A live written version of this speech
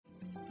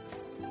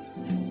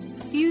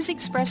views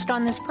expressed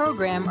on this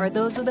program are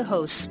those of the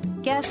hosts,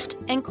 guests,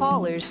 and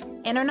callers,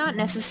 and are not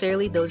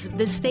necessarily those of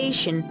this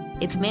station,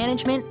 its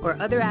management, or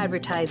other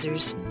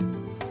advertisers.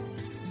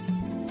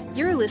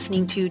 You're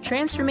listening to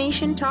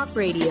Transformation Talk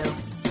Radio.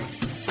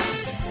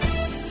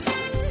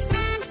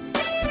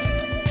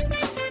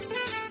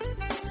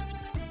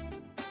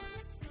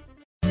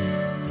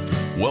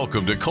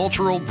 Welcome to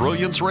Cultural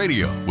Brilliance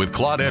Radio with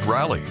Claudette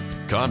Rowley.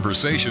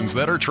 Conversations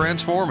that are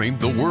transforming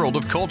the world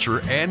of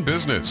culture and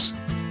business.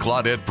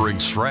 Claudette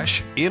brings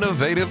fresh,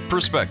 innovative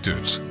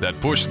perspectives that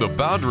push the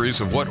boundaries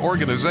of what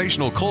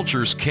organizational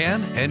cultures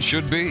can and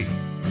should be.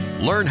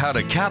 Learn how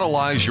to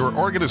catalyze your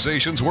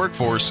organization's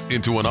workforce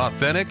into an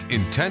authentic,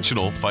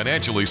 intentional,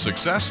 financially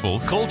successful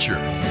culture.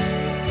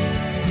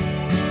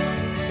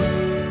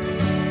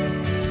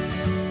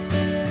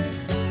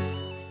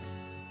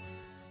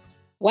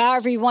 Wow,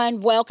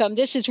 everyone, welcome.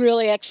 This is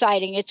really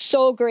exciting. It's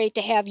so great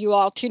to have you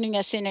all tuning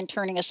us in and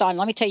turning us on.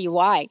 Let me tell you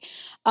why.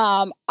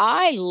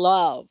 I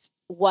love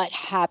what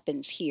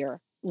happens here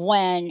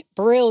when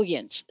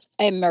brilliance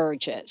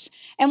emerges.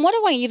 And what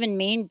do I even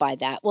mean by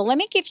that? Well, let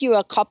me give you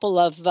a couple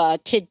of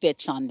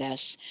tidbits on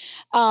this.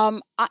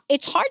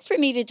 It's hard for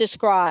me to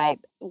describe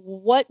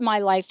what my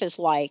life is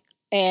like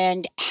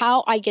and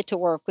how I get to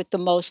work with the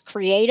most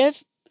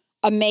creative,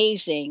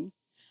 amazing,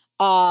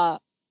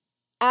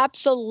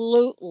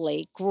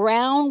 absolutely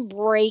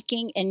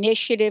groundbreaking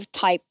initiative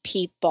type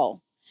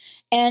people.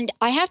 And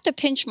I have to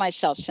pinch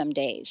myself some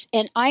days.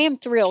 And I am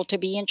thrilled to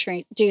be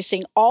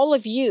introducing all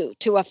of you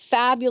to a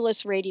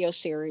fabulous radio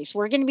series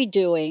we're going to be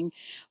doing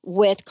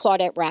with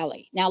Claudette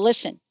Rowley. Now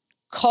listen,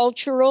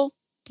 Cultural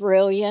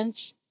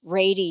Brilliance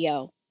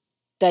Radio,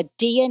 the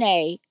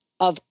DNA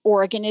of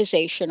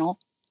organizational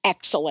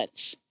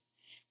excellence.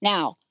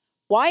 Now,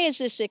 why is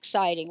this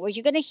exciting? Well,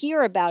 you're going to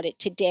hear about it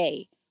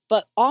today,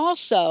 but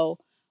also,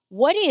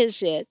 what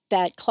is it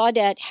that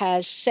Claudette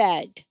has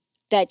said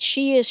that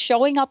she is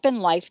showing up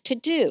in life to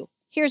do?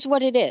 Here's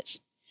what it is.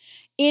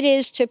 It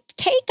is to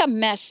take a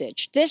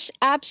message. This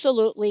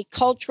absolutely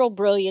cultural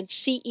brilliance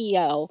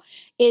CEO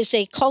is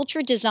a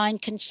culture design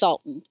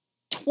consultant,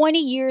 20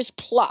 years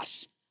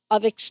plus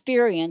of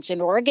experience in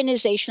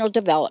organizational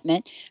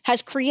development,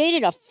 has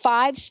created a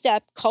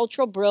 5-step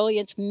cultural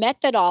brilliance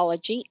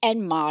methodology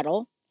and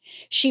model.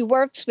 She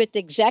works with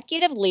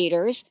executive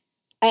leaders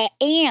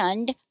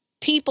and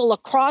people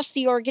across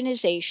the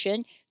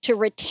organization to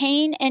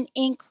retain and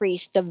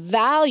increase the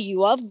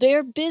value of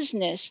their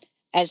business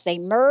as they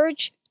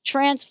merge,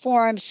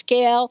 transform,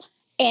 scale,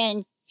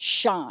 and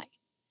shine.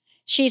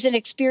 She's an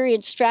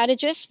experienced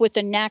strategist with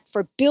a knack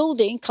for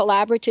building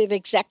collaborative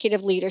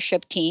executive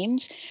leadership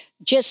teams,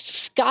 just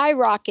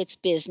skyrockets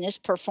business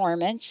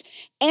performance,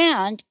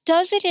 and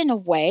does it in a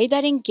way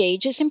that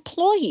engages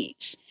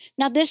employees.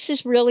 Now, this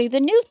is really the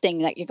new thing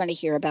that you're going to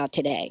hear about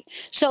today.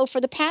 So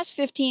for the past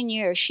 15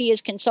 years, she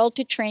has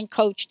consulted, trained,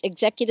 coached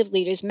executive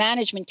leaders,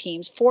 management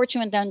teams,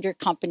 Fortune 100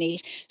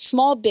 companies,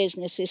 small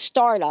businesses,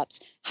 startups,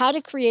 how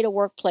to create a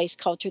workplace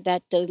culture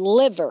that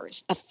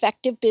delivers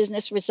effective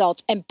business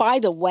results. And by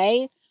the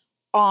way,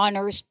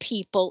 honors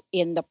people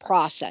in the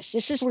process.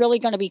 This is really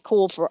going to be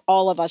cool for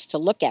all of us to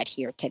look at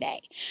here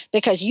today,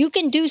 because you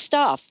can do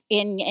stuff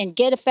and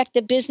get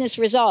effective business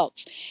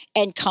results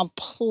and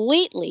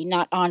completely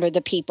not honor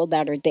the people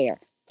that are there.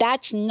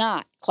 That's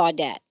not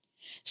Claudette.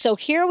 So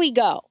here we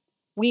go.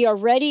 We are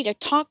ready to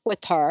talk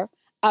with her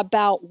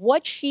about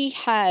what she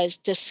has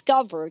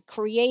discovered,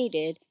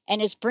 created,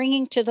 and is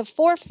bringing to the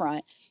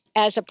forefront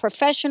as a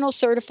professional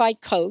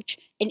certified coach,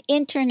 an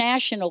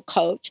international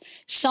coach,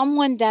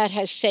 someone that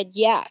has said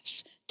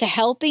yes to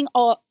helping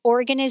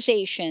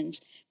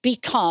organizations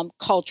become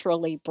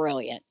culturally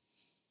brilliant.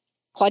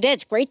 Claudette,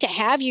 it's great to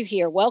have you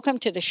here. Welcome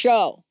to the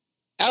show.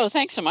 Oh,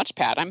 thanks so much,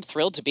 Pat. I'm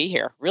thrilled to be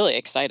here. Really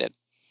excited.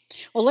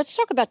 Well, let's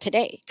talk about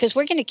today, because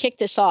we're going to kick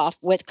this off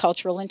with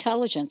cultural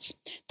intelligence,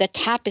 the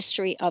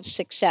tapestry of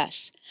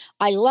success.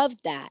 I love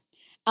that.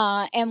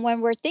 And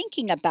when we're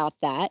thinking about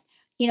that,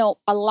 you know,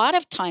 a lot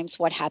of times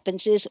what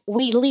happens is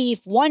we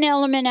leave one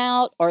element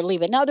out or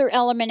leave another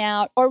element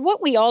out, or what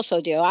we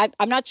also do.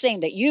 I'm not saying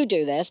that you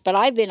do this, but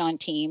I've been on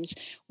teams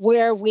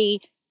where we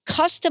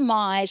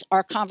customize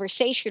our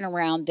conversation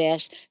around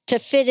this to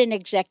fit an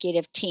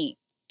executive team,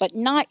 but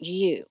not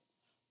you.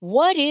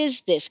 What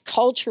is this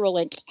cultural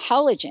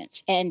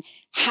intelligence and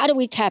how do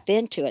we tap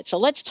into it? So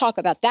let's talk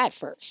about that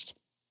first.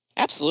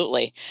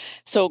 Absolutely.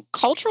 So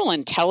cultural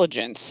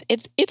intelligence,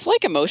 it's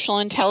like emotional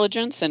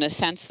intelligence in a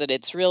sense that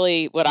it's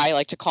really what I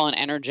like to call an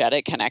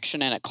energetic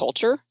connection in a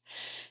culture.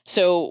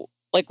 So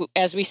like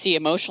as we see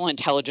emotional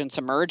intelligence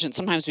emerge, and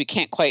sometimes we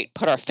can't quite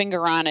put our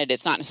finger on it,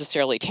 it's not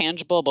necessarily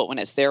tangible, but when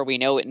it's there, we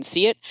know it and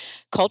see it.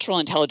 Cultural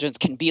intelligence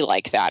can be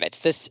like that.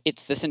 It's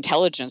this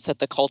intelligence that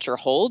the culture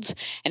holds.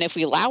 And if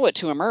we allow it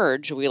to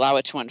emerge, we allow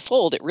it to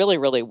unfold, it really,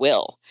 really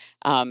will.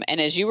 And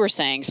as you were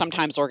saying,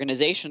 sometimes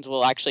organizations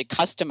will actually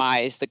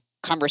customize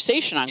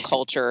conversation on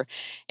culture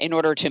in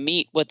order to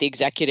meet what the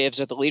executives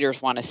or the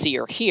leaders want to see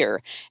or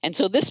hear. And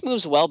so this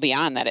moves well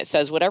beyond that. It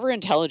says whatever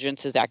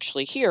intelligence is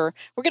actually here,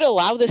 we're going to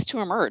allow this to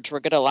emerge. We're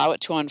going to allow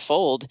it to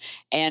unfold,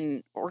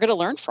 and we're going to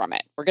learn from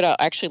it. We're going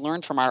to actually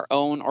learn from our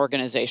own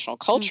organizational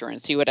culture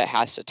and see what it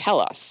has to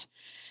tell us.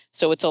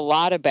 So it's a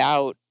lot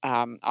about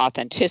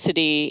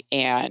authenticity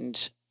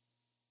and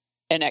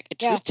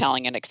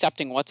truth-telling and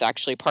accepting what's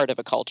actually part of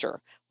a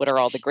culture. What are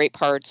all the great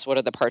parts? What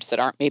are the parts that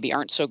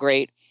aren't so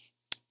great?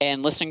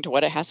 And listening to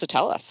what it has to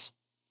tell us.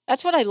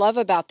 That's what I love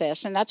about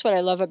this. And that's what I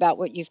love about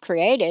what you've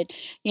created,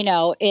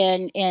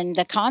 in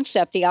the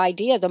concept, the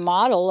idea, the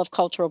model of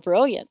cultural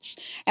brilliance.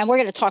 And we're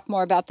going to talk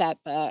more about that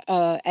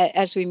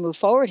as we move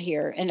forward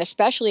here, and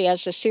especially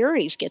as the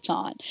series gets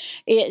on.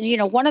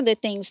 One of the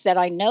things that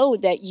I know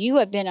that you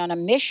have been on a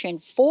mission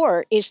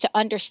for is to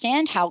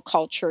understand how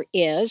culture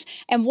is,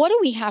 and what do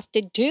we have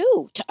to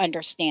do to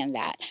understand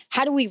that?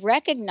 How do we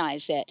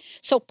recognize it?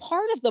 So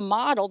part of the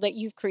model that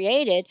you've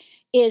created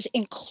is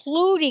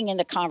including in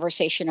the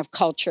conversation of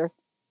culture,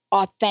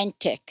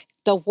 authentic,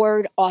 the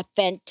word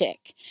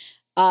authentic.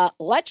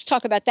 Let's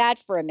talk about that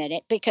for a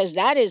minute, because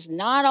that is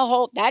not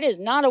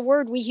a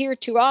word we hear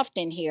too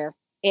often here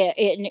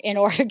in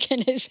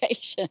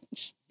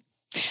organizations.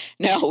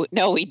 No,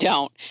 we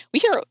don't. We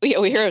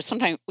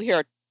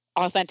hear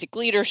authentic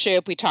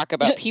leadership. We talk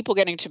about people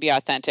getting to be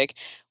authentic.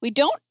 We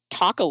don't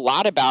talk a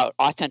lot about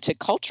authentic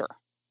culture.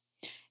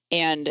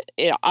 And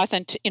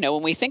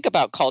when we think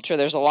about culture,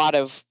 there's a lot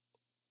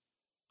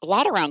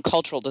around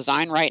cultural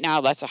design right now.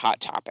 That's a hot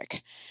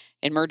topic.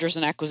 In mergers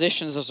and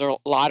acquisitions, there's a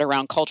lot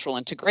around cultural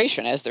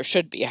integration, as there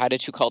should be. How do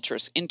two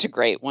cultures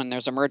integrate when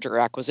there's a merger or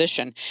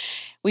acquisition?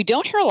 We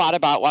don't hear a lot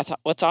about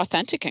what's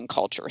authentic in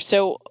culture.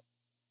 So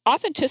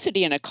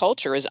authenticity in a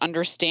culture is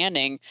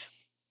understanding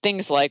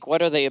things like,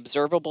 what are the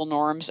observable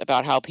norms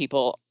about how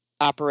people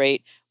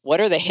operate? What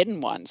are the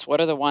hidden ones?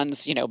 What are the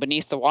ones,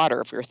 beneath the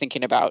water? If we were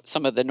thinking about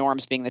some of the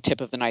norms being the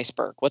tip of an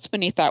iceberg, what's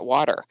beneath that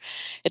water?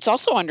 It's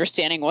also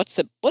understanding what's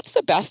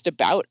the best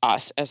about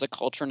us as a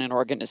culture and an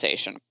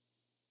organization.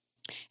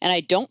 And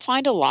I don't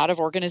find a lot of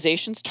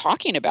organizations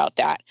talking about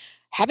that.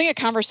 Having a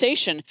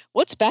conversation,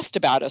 what's best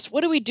about us?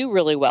 What do we do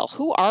really well?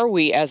 Who are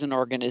we as an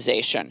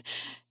organization?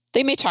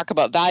 They may talk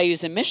about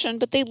values and mission,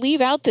 but they leave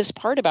out this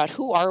part about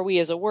who are we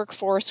as a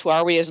workforce, who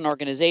are we as an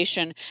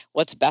organization,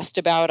 what's best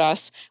about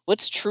us,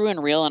 what's true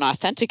and real and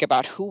authentic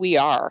about who we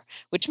are,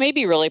 which may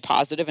be really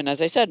positive. And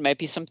as I said, might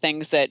be some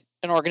things that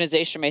an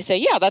organization may say,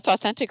 yeah, that's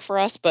authentic for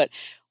us, but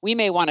we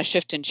may want to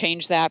shift and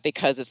change that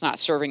because it's not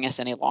serving us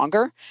any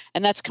longer.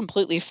 And that's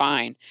completely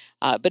fine.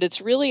 But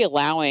it's really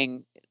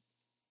allowing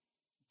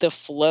the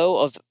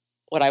flow of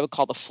what I would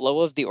call the flow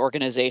of the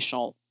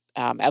organizational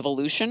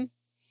evolution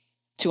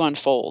to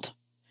unfold.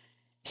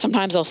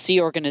 Sometimes I'll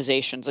see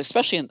organizations,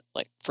 especially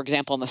for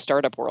example, in the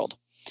startup world,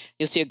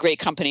 you'll see a great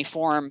company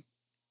form.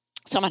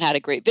 Someone had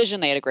a great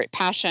vision. They had a great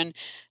passion.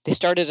 They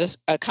started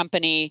a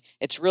company.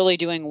 It's really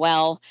doing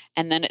well.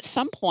 And then at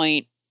some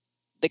point,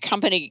 the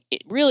company,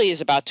 it really is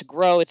about to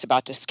grow. It's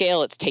about to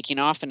scale. It's taking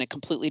off in a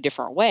completely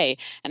different way.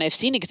 And I've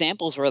seen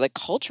examples where the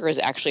culture has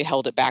actually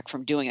held it back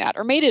from doing that,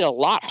 or made it a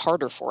lot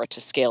harder for it to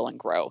scale and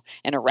grow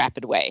in a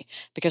rapid way,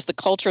 because the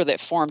culture that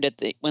formed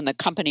when the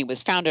company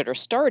was founded or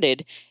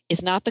started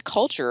is not the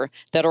culture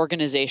that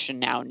organization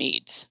now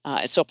needs.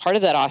 So part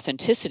of that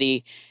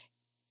authenticity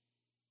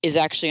is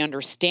actually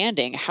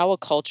understanding how a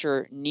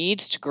culture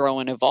needs to grow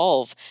and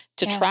evolve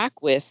to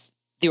track with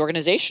the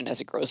organization as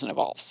it grows and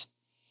evolves.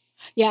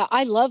 Yeah,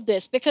 I love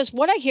this, because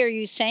what I hear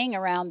you saying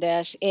around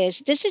this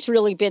has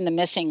really been the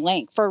missing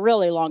link for a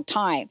really long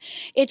time.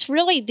 It's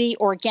really the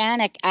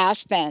organic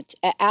aspect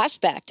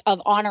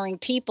of honoring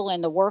people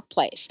in the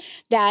workplace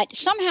that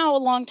somehow a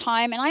long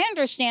time, and I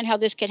understand how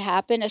this could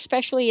happen,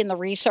 especially in the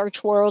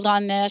research world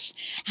on this,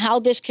 how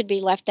this could be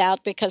left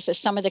out because of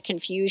some of the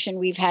confusion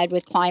we've had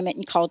with climate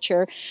and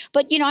culture.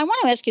 But, I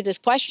want to ask you this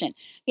question.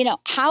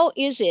 How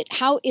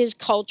is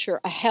culture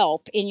a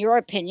help in your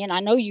opinion? I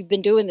know you've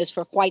been doing this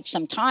for quite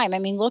some time. I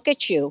mean, look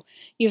at you.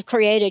 You've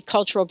created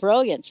cultural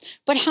brilliance.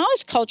 But how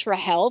is culture a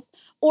help,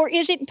 or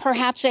is it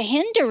perhaps a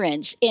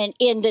hindrance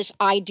in this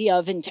idea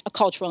of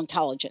cultural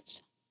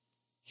intelligence?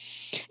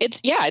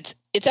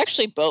 It's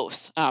actually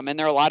both. And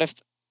there are a lot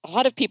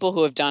of people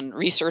who have done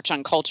research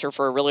on culture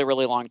for a really,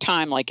 really long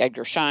time, like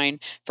Edgar Schein,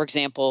 for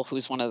example,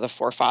 who's one of the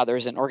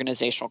forefathers in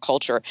organizational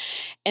culture.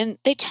 And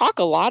they talk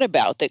a lot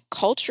about that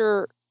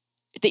culture,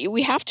 that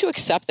we have to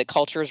accept that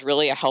culture is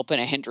really a help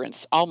and a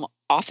hindrance,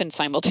 often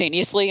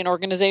simultaneously in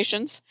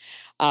organizations,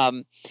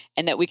 and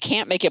that we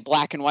can't make it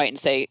black and white and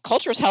say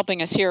culture is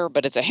helping us here,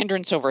 but it's a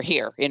hindrance over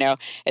here.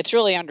 It's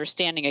really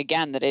understanding,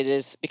 again, that it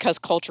is because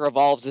culture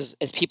evolves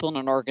as people in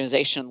an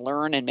organization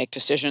learn and make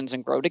decisions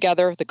and grow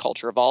together, the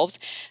culture evolves.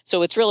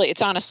 So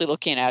it's honestly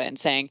looking at it and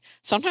saying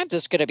sometimes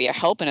it's going to be a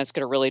help and it's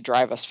going to really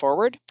drive us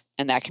forward,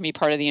 and that can be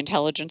part of the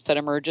intelligence that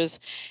emerges.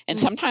 And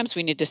sometimes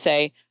we need to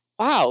say,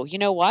 wow, you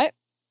know what?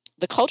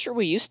 The culture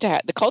we used to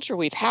have, the culture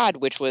we've had,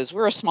 which was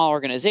we're a small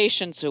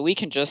organization, so we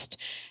can just,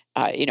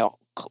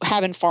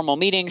 have informal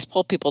meetings,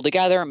 pull people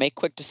together, make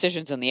quick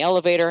decisions in the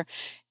elevator.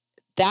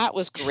 That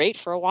was great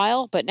for a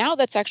while, but now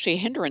that's actually a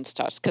hindrance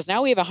to us because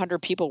now we have 100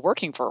 people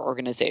working for our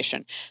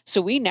organization.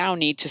 So we now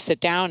need to sit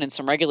down in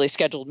some regularly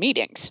scheduled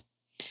meetings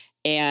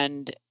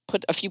and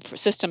put a few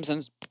systems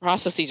and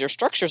processes or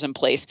structures in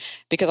place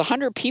because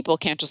 100 people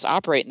can't just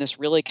operate in this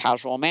really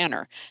casual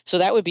manner. So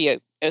that would be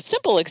a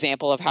simple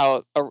example of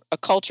how a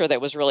culture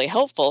that was really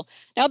helpful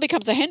now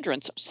becomes a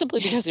hindrance simply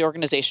because the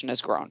organization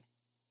has grown.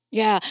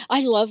 Yeah,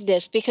 I love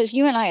this because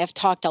you and I have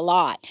talked a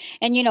lot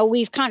and,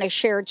 we've kind of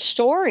shared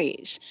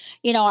stories.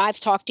 I've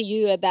talked to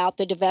you about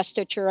the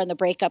divestiture and the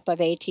breakup of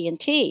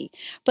AT&T,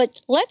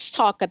 but let's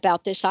talk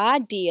about this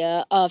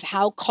idea of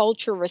how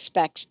culture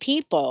respects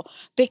people,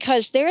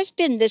 because there's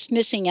been this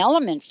missing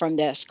element from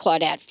this,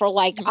 Claudette,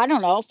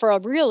 for a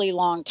really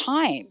long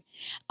time.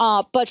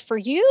 But for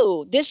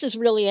you, this is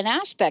really an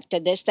aspect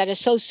of this that is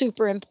so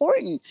super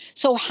important.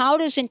 So how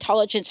does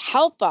intelligence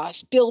help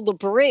us build the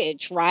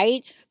bridge,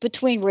 right,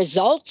 between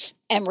results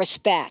and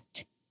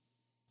respect?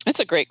 That's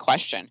a great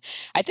question.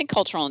 I think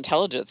cultural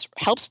intelligence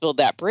helps build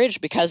that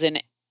bridge because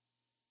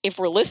if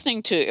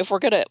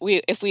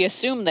we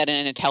assume that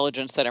an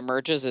intelligence that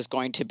emerges is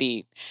going to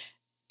be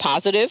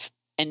positive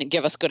and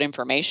give us good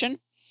information,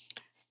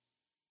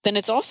 then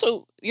it's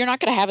also, you're not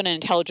going to have an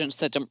intelligence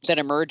that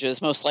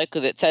emerges most likely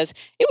that says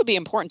it would be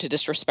important to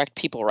disrespect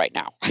people right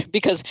now.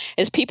 Because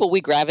as people, we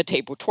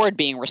gravitate toward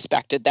being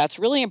respected. That's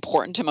really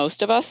important to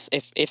most of us,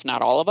 if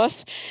not all of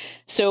us.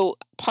 So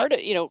part of,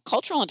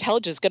 cultural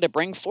intelligence is going to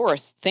bring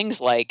forth things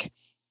like,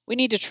 we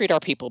need to treat our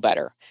people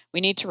better.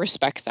 We need to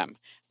respect them.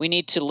 We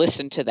need to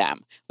listen to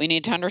them. We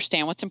need to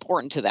understand what's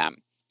important to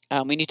them.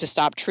 We need to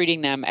stop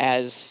treating them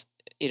as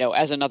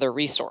another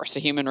resource, a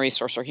human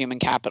resource or human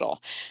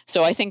capital.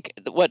 So I think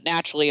what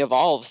naturally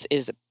evolves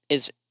is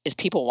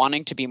people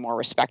wanting to be more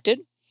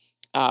respected,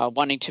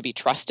 wanting to be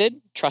trusted.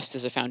 Trust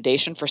is a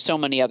foundation for so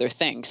many other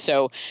things.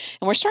 So,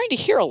 and we're starting to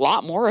hear a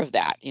lot more of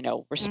that,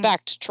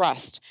 respect,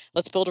 trust.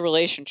 Let's build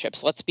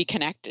relationships. Let's be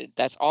connected.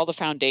 That's all the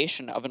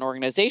foundation of an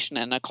organization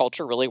and a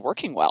culture really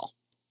working well.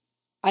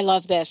 I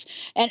love this.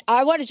 And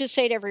I want to just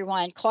say to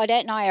everyone, Claudette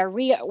and I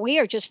we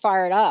are just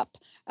fired up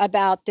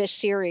about this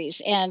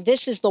series. And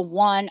this is the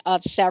one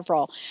of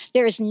several.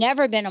 There has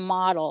never been a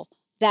model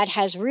that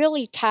has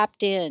really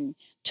tapped in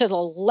to the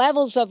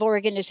levels of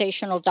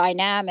organizational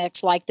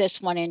dynamics like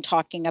this one in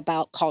talking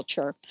about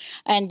culture.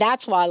 And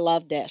that's why I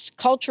love this,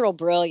 cultural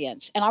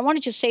brilliance. And I want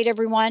to just say to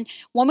everyone,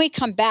 when we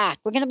come back,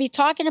 we're going to be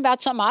talking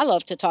about something I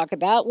love to talk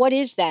about. What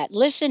is that?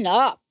 Listen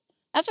up.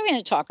 That's what we're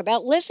going to talk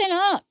about. Listen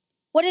up.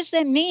 What does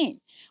that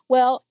mean?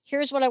 Well,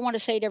 here's what I want to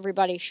say to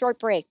everybody. Short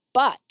break,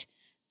 but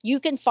you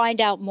can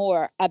find out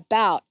more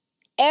about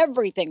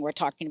everything we're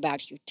talking about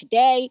here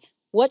today,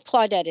 what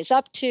Claudette is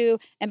up to.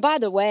 And by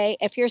the way,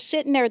 if you're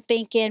sitting there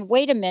thinking,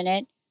 wait a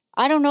minute,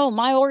 I don't know,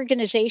 my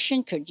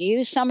organization could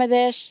use some of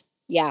this.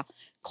 Yeah,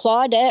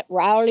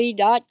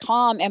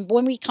 ClaudetteRowley.com. And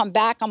when we come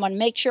back, I'm going to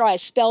make sure I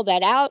spell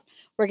that out.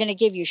 We're going to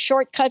give you a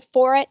shortcut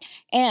for it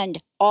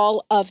and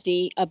all of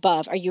the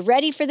above. Are you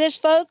ready for this,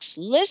 folks?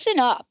 Listen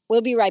up.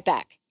 We'll be right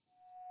back.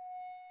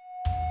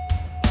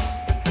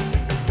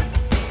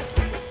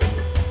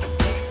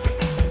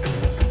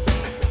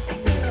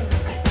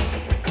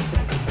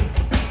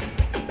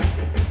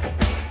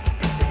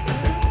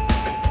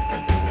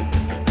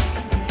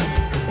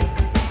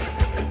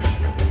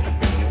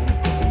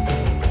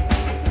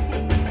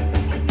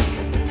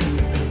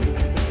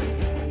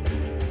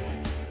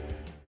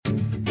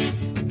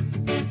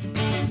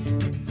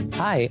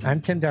 Hi,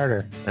 I'm Tim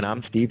Darter. And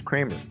I'm Steve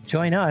Kramer.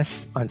 Join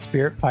us on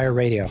Spirit Fire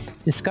Radio.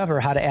 Discover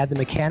how to add the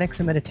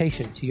mechanics of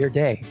meditation to your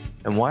day.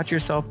 And watch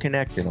yourself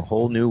connect in a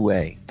whole new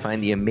way.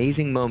 Find the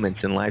amazing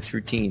moments in life's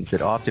routines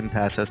that often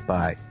pass us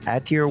by.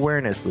 Add to your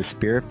awareness with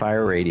Spirit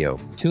Fire Radio.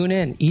 Tune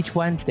in each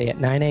Wednesday at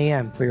 9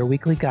 a.m. for your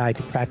weekly guide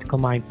to practical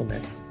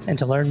mindfulness. And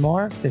to learn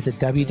more, visit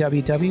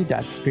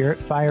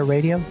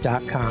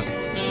www.spiritfireradio.com.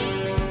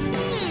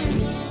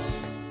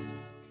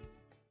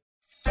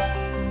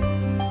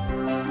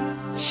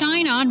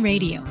 Shine On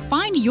Radio.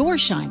 Find Your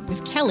Shine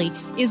with Kelly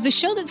is the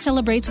show that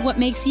celebrates what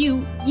makes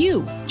you,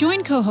 you.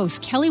 Join co-hosts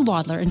Kelly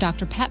Wadler and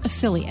Dr. Pat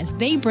Basili as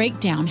they break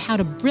down how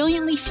to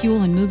brilliantly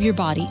fuel and move your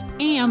body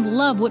and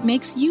love what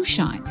makes you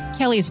shine.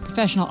 Kelly is a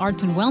professional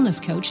arts and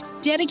wellness coach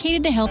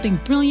dedicated to helping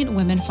brilliant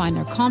women find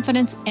their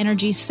confidence,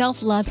 energy,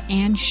 self-love,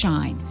 and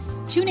shine.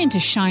 Tune in to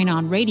Shine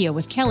On Radio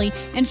with Kelly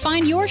and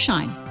find your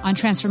shine on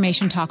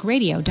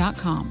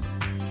TransformationTalkRadio.com.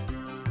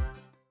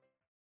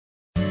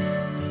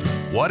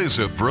 What is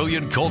a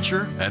brilliant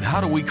culture and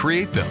how do we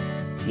create them?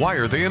 Why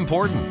are they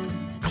important?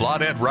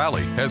 Claudette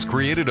Rowley has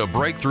created a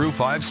breakthrough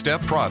 5-step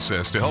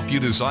process to help you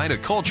design a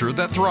culture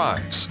that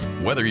thrives.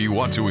 Whether you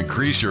want to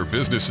increase your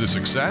business's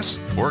success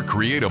or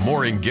create a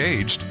more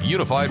engaged,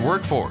 unified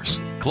workforce,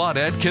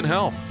 Claudette can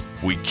help.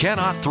 We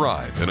cannot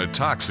thrive in a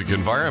toxic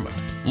environment.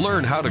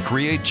 Learn how to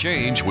create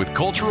change with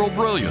cultural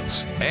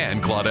brilliance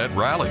and Claudette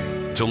Rowley.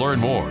 To learn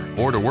more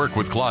or to work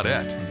with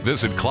Claudette,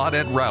 visit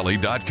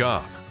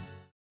ClaudetteRowley.com.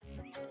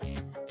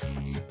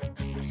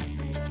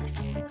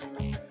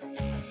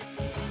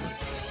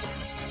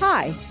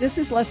 Hi, this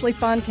is Leslie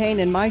Fontaine,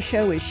 and my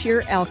show is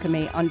Sheer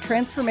Alchemy on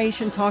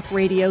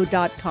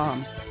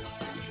TransformationTalkRadio.com.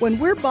 When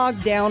we're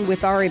bogged down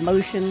with our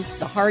emotions,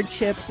 the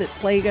hardships that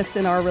plague us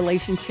in our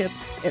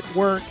relationships, at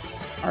work,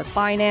 our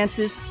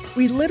finances,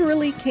 we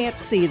literally can't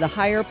see the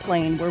higher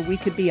plane where we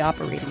could be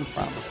operating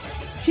from.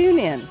 Tune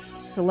in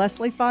to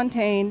Leslie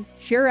Fontaine,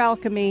 Sheer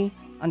Alchemy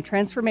on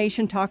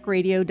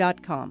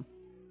TransformationTalkRadio.com.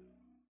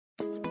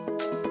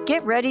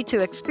 Get ready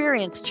to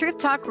experience Truth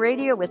Talk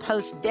Radio with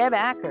host Deb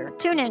Acker.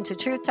 Tune in to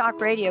Truth Talk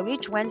Radio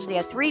each Wednesday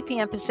at 3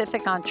 p.m.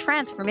 Pacific on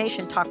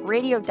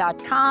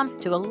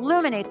TransformationTalkRadio.com to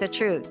illuminate the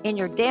truth in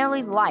your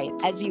daily life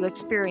as you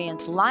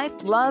experience life,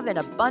 love, and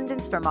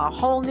abundance from a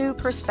whole new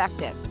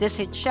perspective. This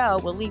hit show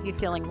will leave you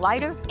feeling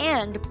lighter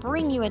and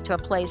bring you into a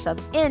place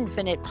of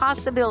infinite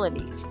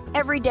possibilities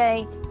every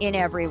day in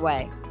every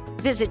way.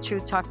 Visit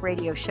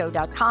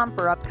TruthTalkRadioshow.com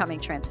for upcoming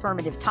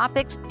transformative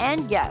topics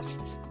and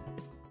guests.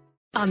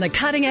 On the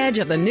cutting edge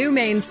of the new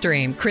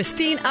mainstream,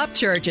 Christine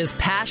Upchurch is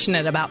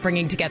passionate about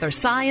bringing together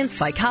science,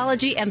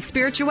 psychology, and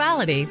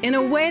spirituality in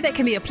a way that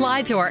can be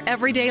applied to our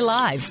everyday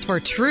lives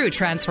for true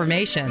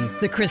transformation.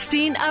 The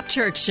Christine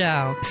Upchurch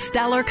Show,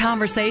 stellar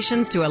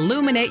conversations to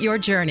illuminate your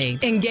journey,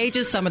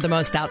 engages some of the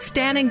most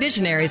outstanding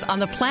visionaries on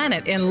the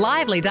planet in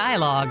lively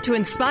dialogue to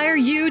inspire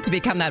you to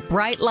become that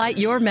bright light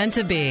you're meant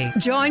to be.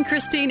 Join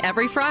Christine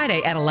every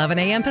Friday at 11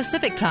 a.m.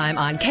 Pacific Time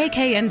on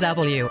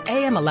KKNW,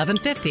 AM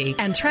 1150,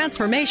 and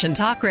Transformation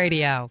Talk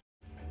Radio.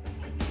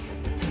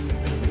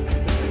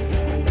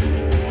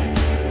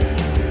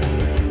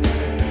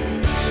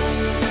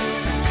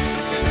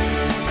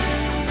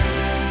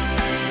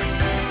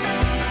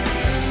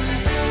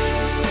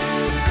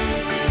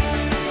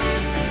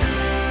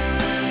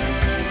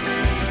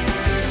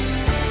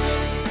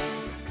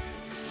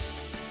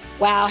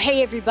 Wow.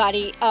 Hey,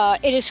 everybody.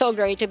 It is so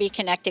great to be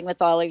connecting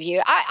with all of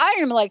you. I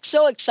am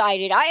so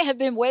excited. I have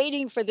been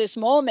waiting for this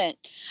moment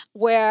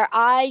where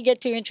I get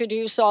to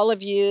introduce all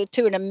of you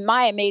to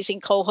my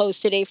amazing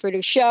co-host today for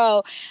the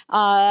show.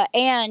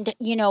 And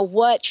you know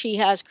what she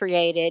has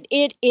created.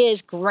 It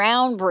is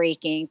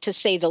groundbreaking, to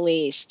say the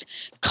least.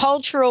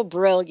 Cultural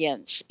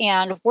brilliance.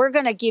 And we're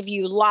going to give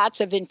you lots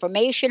of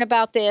information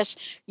about this.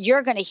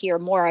 You're going to hear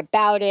more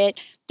about it.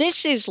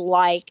 This is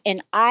like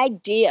an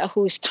idea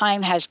whose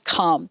time has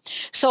come.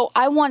 So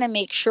I want to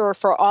make sure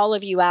for all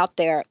of you out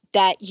there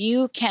that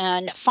you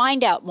can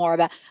find out more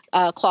about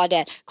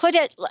Claudette.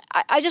 Claudette,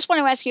 I just want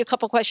to ask you a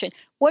couple questions.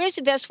 What is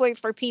the best way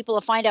for people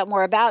to find out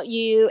more about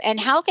you, and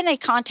how can they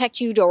contact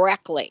you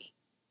directly?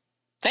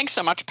 Thanks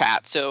so much,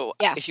 Pat. So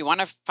if you want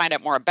to find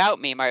out more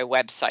about me, my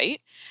website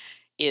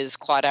is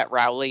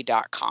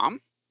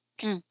ClaudetteRowley.com,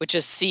 which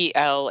is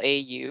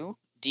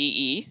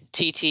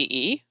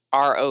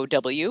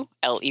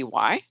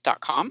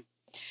ClaudetteRowley.com.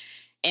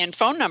 And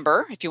phone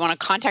number, if you want to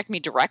contact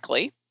me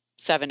directly,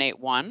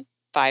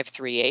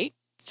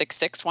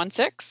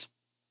 781-538-6616.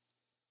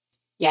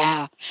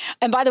 Yeah.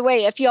 And by the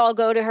way, if you all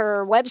go to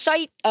her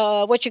website,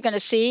 what you're going to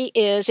see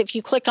is, if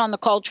you click on the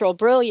Cultural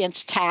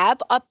Brilliance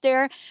tab up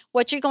there,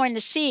 what you're going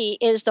to see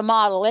is the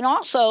model. And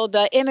also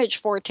the image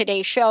for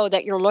today's show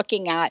that you're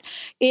looking at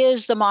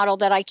is the model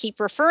that I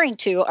keep referring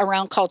to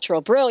around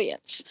cultural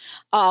brilliance.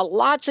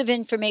 Lots of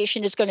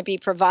information is going to be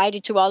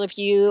provided to all of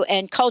you.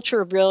 And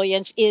cultural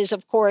brilliance is,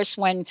 of course,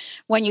 when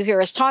you hear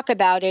us talk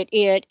about it,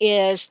 it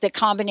is the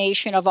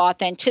combination of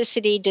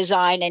authenticity,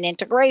 design, and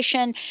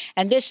integration.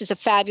 And this is a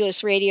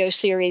fabulous radio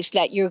series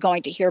that you're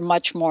going to hear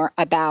much more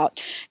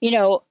about. You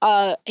know,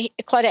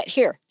 Claudette,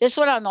 here, this is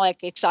what I'm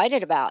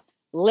excited about.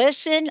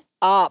 Listen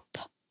up.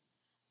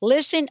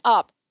 Listen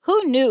up.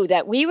 Who knew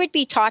that we would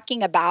be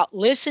talking about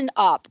listen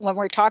up when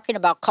we're talking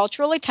about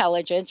cultural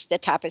intelligence, the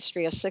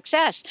tapestry of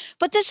success?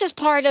 But this is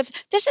part of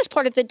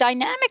the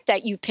dynamic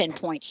that you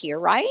pinpoint here,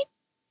 right?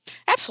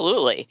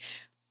 Absolutely.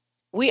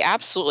 We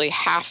absolutely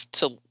have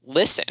to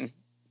listen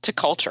to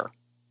culture.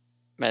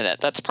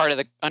 That's part of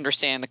the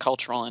understanding the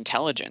cultural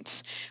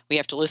intelligence. We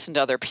have to listen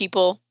to other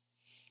people.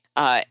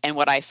 And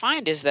what I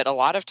find is that a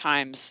lot of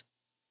times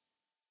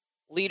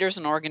leaders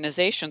and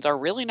organizations are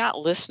really not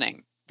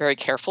listening very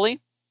carefully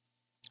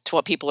to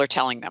what people are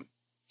telling them.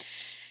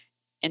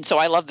 And so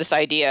I love this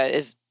idea,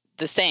 is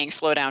the saying,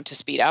 slow down to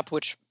speed up,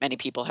 which many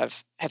people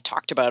have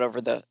talked about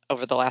over the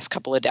last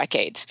couple of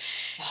decades,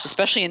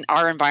 especially in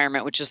our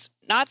environment, which is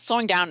not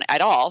slowing down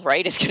at all,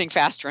 right? It's getting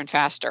faster and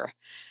faster.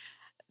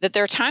 That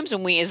there are times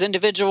when we as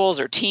individuals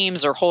or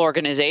teams or whole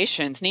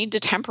organizations need to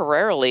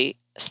temporarily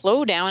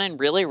slow down and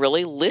really,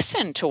 really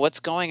listen to what's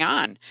going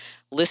on.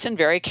 Listen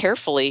very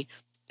carefully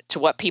to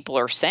what people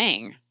are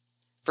saying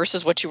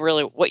versus what you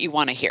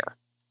want to hear.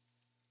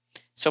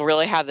 So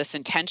really have this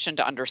intention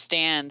to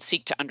understand,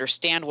 seek to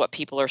understand what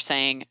people are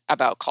saying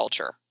about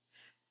culture.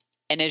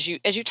 And as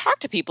you talk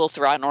to people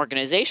throughout an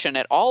organization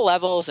at all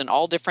levels and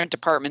all different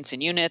departments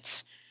and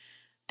units,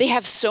 they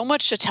have so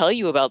much to tell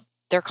you about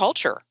their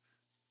culture.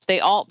 They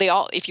all,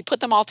 if you put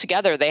them all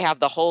together, they have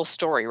the whole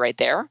story right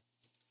there.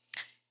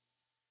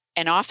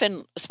 And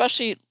often,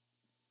 especially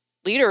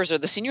leaders or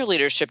the senior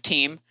leadership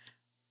team,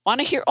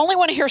 only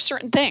want to hear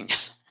certain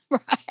things.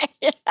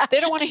 Right. They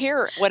don't want to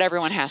hear what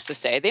everyone has to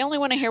say. They only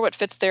want to hear what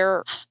fits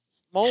their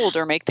mold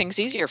or make things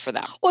easier for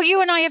them. Well,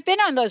 you and I have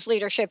been on those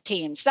leadership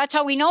teams. That's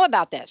how we know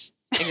about this.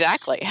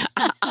 Exactly.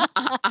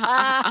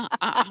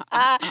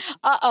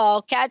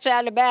 Uh-oh, cat's out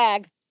of the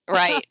bag.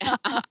 Right.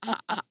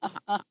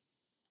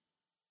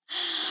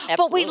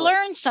 But we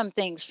learned some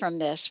things from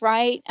this,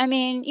 right? I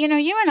mean,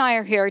 you and I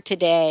are here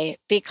today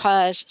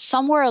because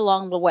somewhere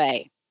along the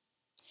way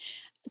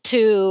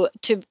to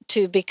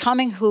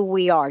becoming who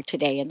we are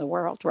today in the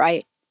world,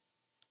 right?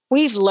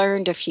 We've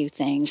learned a few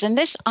things. And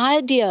this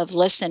idea of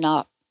listen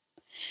up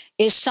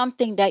is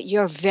something that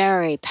you're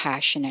very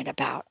passionate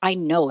about. I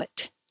know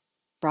it,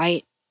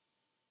 right?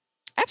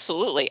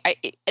 Absolutely.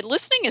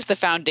 Listening is the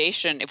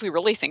foundation, if we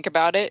really think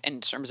about it,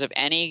 in terms of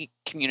any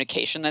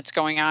communication that's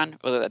going on,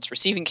 whether that's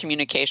receiving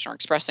communication or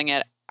expressing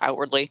it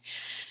outwardly.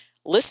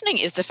 Listening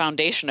is the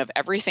foundation of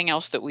everything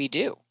else that we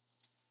do.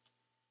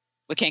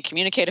 We can't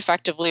communicate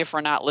effectively if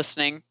we're not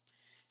listening.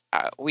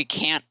 We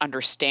can't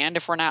understand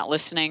if we're not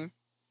listening.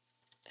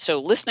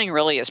 So listening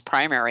really is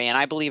primary, and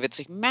I believe it's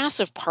a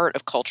massive part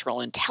of cultural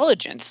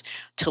intelligence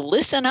to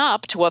listen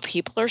up to what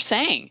people are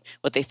saying,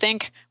 what they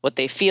think, what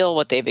they feel,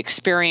 what they've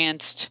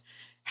experienced,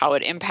 how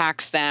it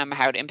impacts them,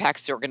 how it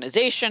impacts the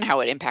organization, how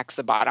it impacts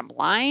the bottom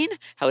line,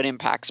 how it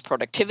impacts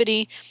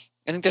productivity.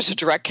 I think there's a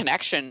direct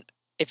connection,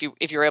 if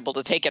you're able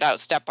to take it out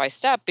step by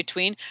step,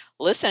 between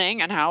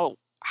listening and how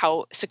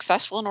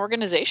successful an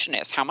organization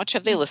is. How much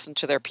have they listened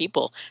to their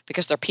people?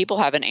 Because their people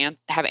have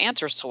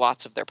answers to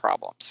lots of their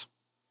problems.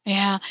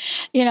 Yeah.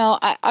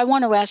 I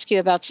want to ask you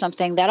about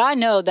something that I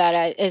know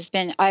that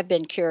I've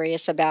been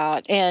curious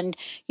about. And,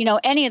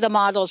 any of the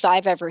models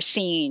I've ever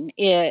seen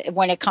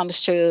when it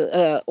comes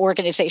to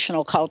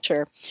organizational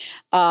culture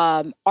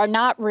are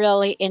not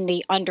really in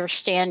the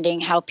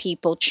understanding how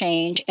people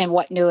change and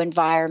what new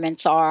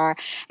environments are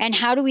and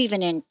how to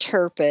even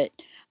interpret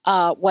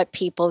what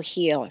people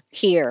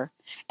hear.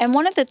 And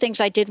one of the things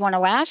I did want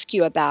to ask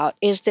you about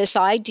is this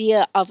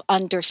idea of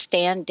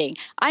understanding.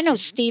 I know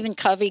Stephen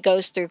Covey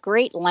goes through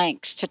great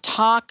lengths to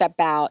talk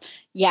about,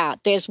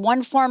 there's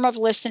one form of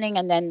listening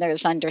and then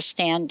there's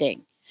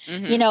understanding.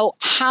 Mm-hmm.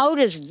 How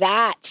does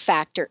that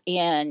factor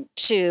in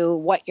to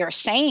what you're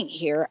saying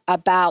here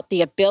about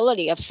the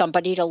ability of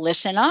somebody to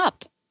listen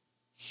up?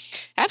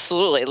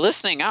 Absolutely.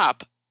 Listening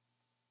up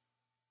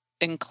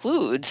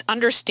includes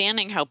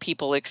understanding how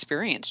people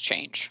experience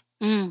change,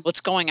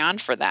 what's going on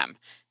for them.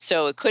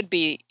 So it could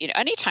be,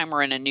 anytime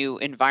we're in a new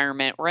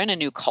environment, we're in a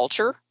new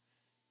culture.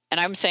 And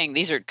I'm saying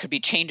could be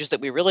changes that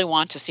we really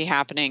want to see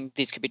happening.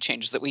 These could be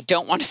changes that we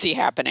don't want to see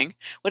happening.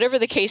 Whatever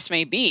the case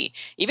may be,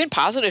 even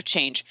positive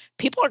change,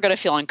 people are going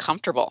to feel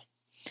uncomfortable.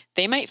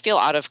 They might feel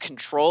out of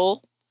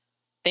control.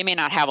 They may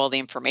not have all the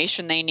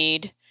information they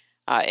need.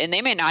 And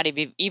they may not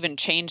even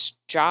change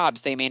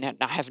jobs. They may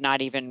have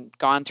not even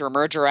gone through a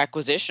merger or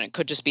acquisition. It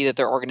could just be that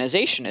their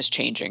organization is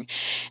changing.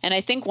 And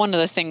I think one of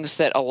the things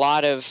that a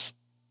lot of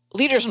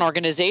leaders and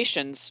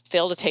organizations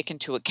fail to take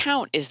into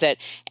account is that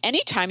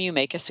anytime you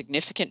make a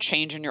significant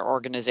change in your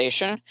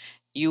organization,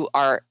 you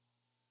are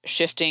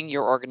shifting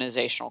your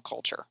organizational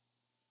culture.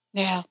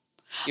 Yeah.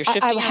 You're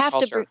shifting your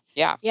culture.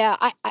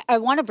 I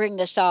want to bring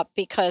this up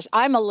because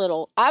I'm a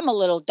little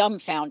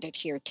dumbfounded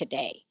here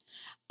today.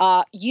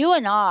 You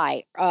and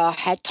I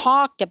had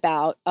talked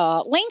about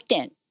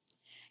LinkedIn.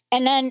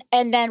 And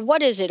then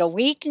what is it, a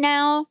week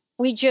now?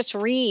 We just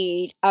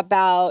read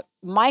about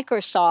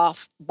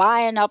Microsoft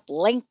buying up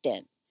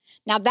LinkedIn.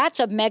 Now,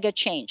 that's a mega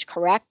change,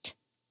 correct?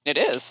 It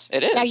is.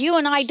 It is. Now, you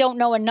and I don't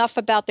know enough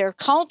about their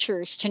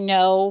cultures to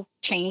know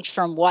change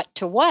from what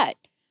to what,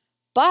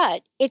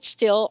 but it's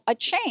still a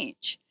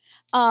change.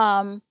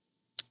 That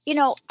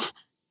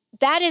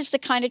is the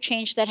kind of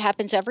change that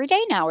happens every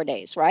day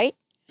nowadays, right?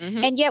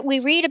 Mm-hmm. And yet we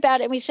read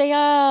about it and we say,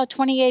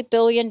 $28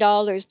 billion,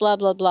 blah,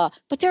 blah, blah.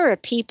 But there are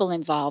people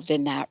involved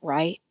in that,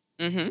 right?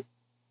 Mm-hmm.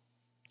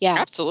 Yeah,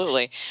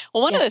 absolutely.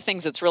 Well, one of the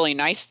things that's really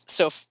nice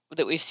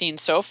that we've seen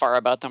so far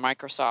about the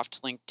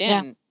Microsoft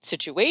LinkedIn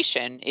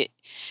situation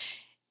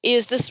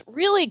is this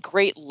really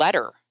great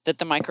letter that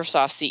the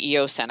Microsoft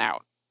CEO sent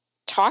out,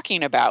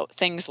 talking about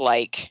things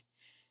like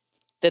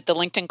that the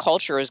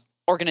LinkedIn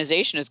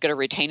organization is going to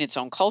retain its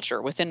own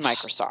culture within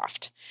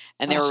Microsoft.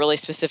 And there are really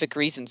specific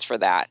reasons for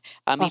that.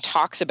 He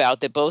talks about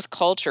that both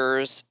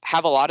cultures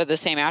have a lot of the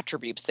same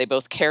attributes. They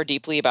both care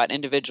deeply about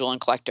individual and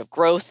collective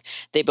growth.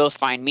 They both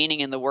find meaning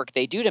in the work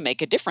they do to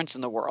make a difference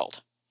in the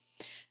world.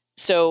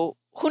 So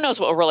who knows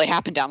what will really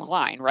happen down the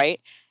line, right?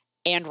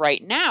 And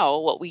right now,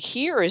 what we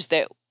hear is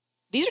that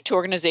these are two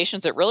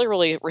organizations that really,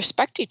 really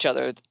respect each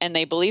other. And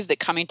they believe that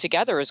coming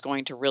together is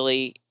going to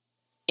really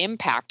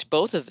impact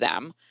both of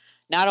them,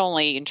 not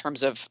only in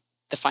terms of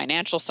the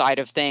financial side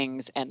of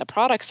things and the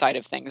product side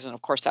of things, and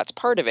of course that's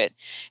part of it,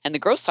 and the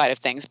growth side of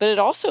things, but it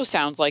also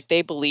sounds like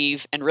they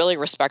believe and really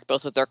respect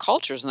both of their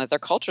cultures and that their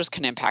cultures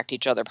can impact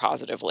each other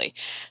positively.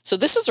 So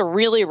this is a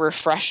really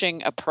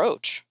refreshing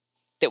approach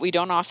that we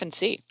don't often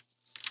see.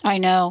 I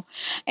know.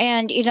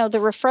 And, the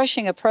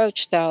refreshing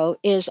approach, though,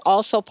 is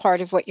also part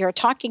of what you're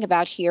talking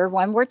about here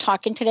when we're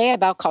talking today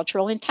about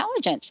cultural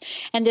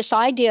intelligence and this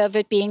idea of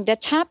it being the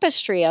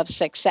tapestry of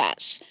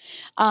success.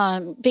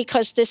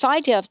 Because this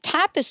idea of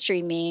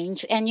tapestry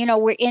means, and,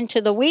 we're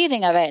into the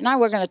weaving of it. Now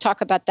we're going to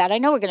talk about that. I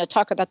know we're going to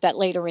talk about that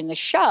later in the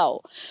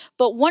show.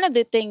 But one of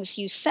the things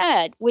you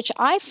said, which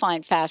I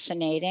find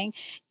fascinating,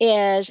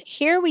 is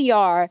here we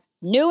are,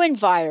 new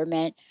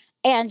environment.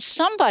 And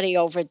somebody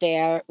over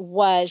there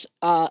was,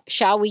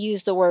 shall we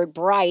use the word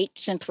bright,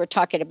 since we're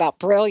talking about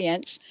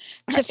brilliance,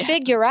 to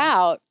figure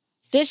out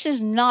this is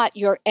not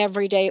your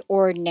everyday,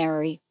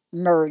 ordinary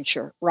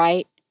merger,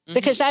 right? Mm-hmm.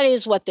 Because that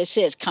is what this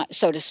is,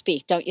 so to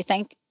speak, don't you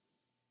think?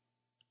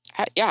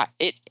 Yeah,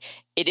 it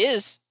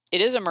is. It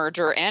is a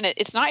merger, and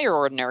it's not your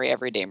ordinary,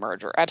 everyday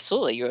merger.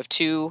 Absolutely. You have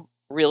two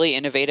really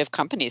innovative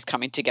companies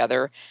coming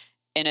together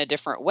in a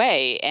different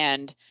way,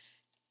 and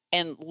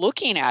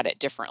looking at it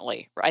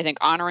differently. I think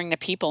honoring the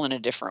people in a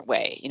different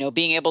way,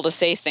 being able to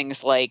say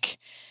things like,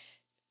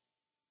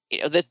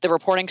 that the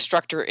reporting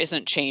structure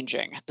isn't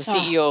changing. The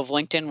CEO of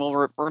LinkedIn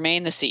will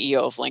remain the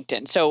CEO of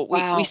LinkedIn. So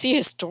we see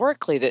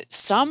historically that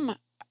some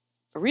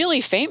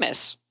really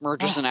famous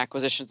mergers and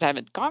acquisitions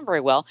haven't gone very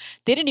well.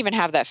 They didn't even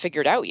have that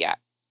figured out yet.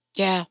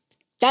 Yeah.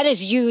 That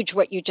is huge,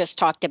 what you just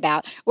talked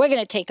about. We're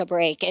going to take a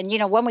break. And,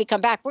 when we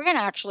come back, we're going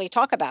to actually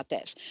talk about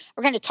this.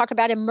 We're going to talk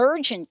about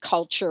emergent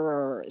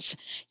cultures.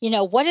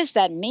 What does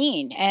that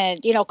mean?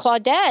 And,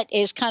 Claudette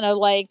is kind of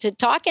like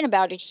talking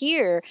about it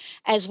here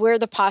as where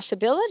the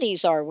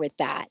possibilities are with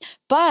that.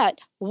 But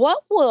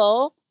what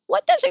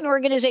does an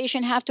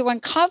organization have to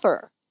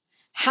uncover?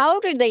 How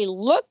do they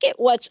look at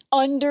what's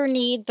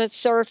underneath the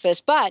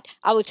surface? But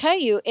I will tell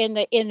you, in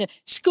the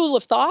school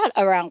of thought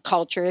around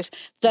cultures,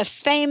 the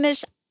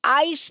famous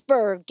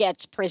iceberg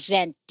gets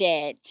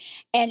presented.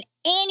 And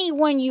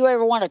anyone you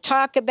ever want to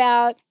talk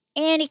about,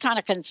 any kind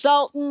of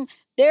consultant,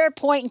 they're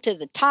pointing to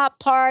the top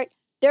part.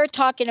 They're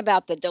talking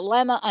about the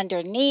dilemma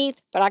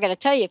underneath. But I got to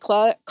tell you,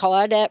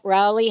 Claudette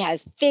Rowley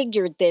has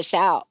figured this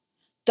out.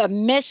 The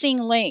missing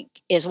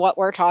link is what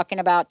we're talking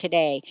about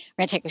today.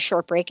 We're going to take a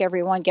short break,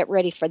 everyone. Get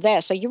ready for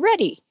this. Are you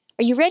ready?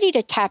 Are you ready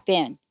to tap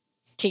in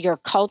to your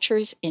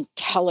culture's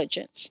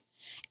intelligence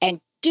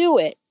and do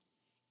it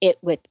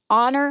with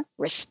honor,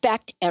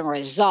 respect, and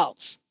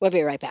results? We'll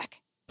be right back.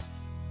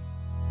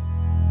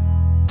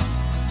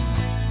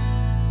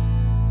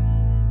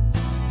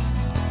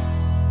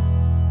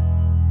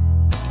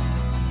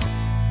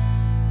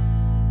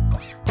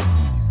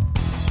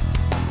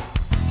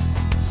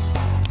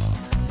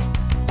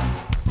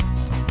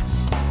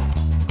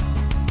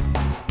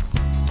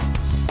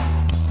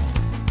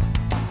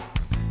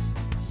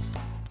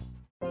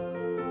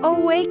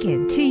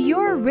 Awaken to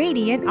your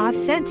radiant,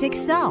 authentic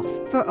self.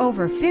 For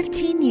over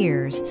 15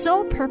 years,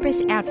 soul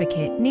purpose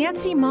advocate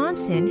Nancy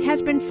Monson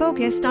has been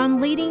focused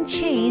on leading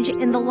change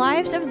in the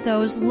lives of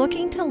those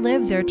looking to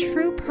live their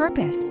true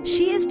purpose.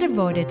 She is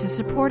devoted to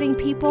supporting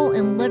people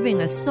in living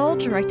a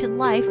soul-directed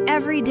life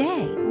every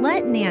day.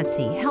 Let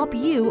Nancy help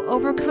you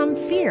overcome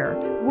fear,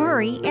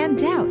 worry, and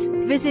doubt.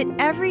 Visit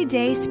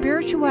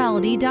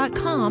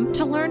everydayspirituality.com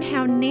to learn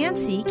how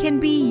Nancy can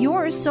be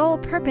your soul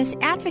purpose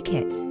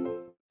advocate.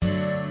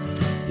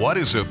 What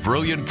is a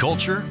brilliant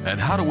culture and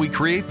how do we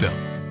create them?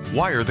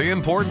 Why are they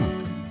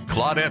important?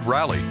 Claudette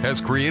Rowley has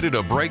created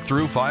a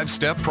breakthrough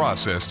 5-step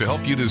process to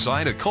help you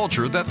design a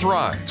culture that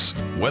thrives.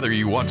 Whether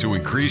you want to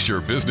increase your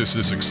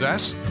business's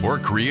success or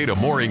create a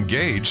more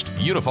engaged,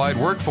 unified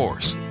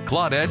workforce,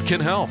 Claudette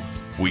can help.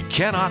 We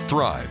cannot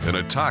thrive in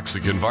a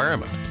toxic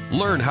environment.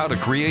 Learn how to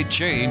create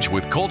change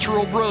with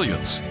cultural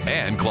brilliance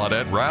and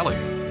Claudette Rowley.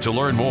 To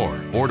learn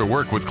more or to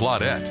work with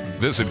Claudette,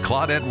 visit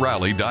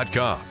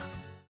ClaudetteRowley.com.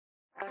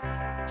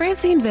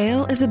 Francine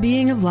Vale is a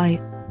being of light.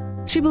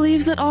 She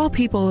believes that all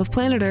people of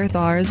planet Earth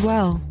are as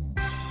well.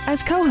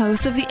 As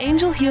co-host of the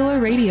Angel Healer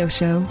radio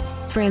show,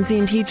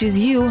 Francine teaches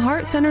you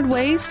heart-centered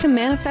ways to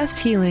manifest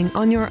healing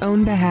on your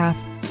own behalf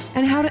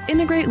and how to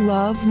integrate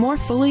love more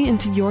fully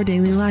into your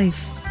daily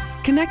life.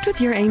 Connect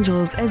with your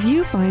angels as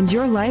you find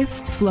your life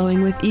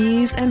flowing with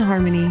ease and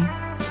harmony.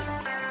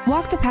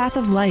 Walk the path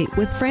of light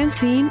with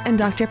Francine and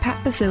Dr.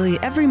 Pat Basili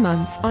every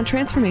month on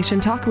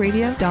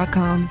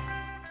TransformationTalkRadio.com.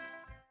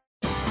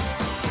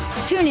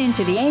 Tune in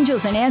to the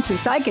Angels and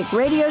Answers Psychic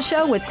Radio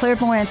Show with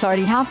clairvoyants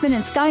Artie Hoffman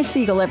and Sky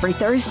Siegel every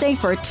Thursday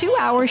for a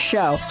 2-hour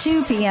show,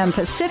 2 p.m.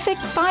 Pacific,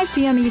 5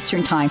 p.m.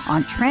 Eastern Time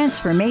on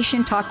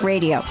Transformation Talk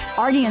Radio.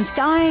 Artie and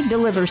Sky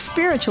deliver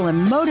spiritual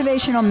and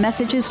motivational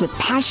messages with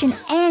passion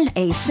and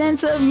a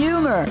sense of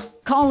humor.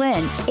 Call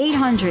in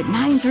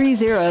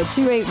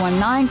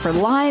 800-930-2819 for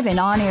live and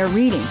on-air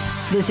readings.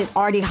 Visit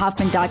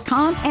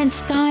artiehoffman.com and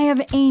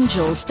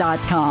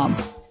skyofangels.com.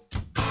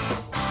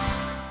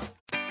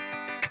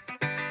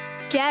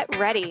 Get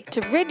ready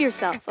to rid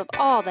yourself of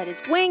all that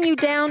is weighing you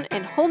down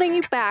and holding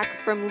you back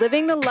from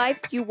living the life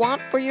you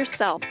want for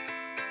yourself.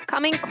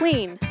 Coming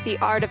Clean, The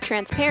Art of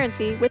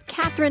Transparency with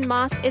Catherine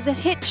Moss is a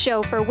hit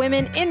show for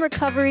women in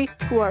recovery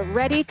who are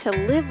ready to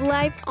live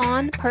life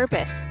on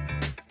purpose.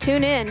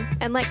 Tune in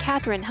and let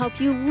Catherine help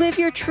you live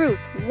your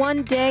truth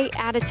one day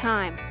at a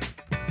time.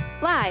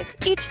 Live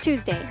each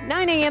Tuesday,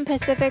 9 a.m.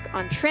 Pacific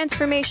on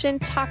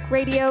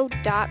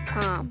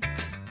TransformationTalkRadio.com.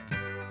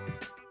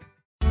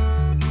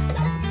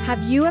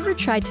 Have you ever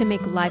tried to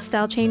make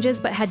lifestyle changes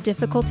but had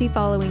difficulty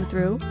following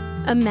through?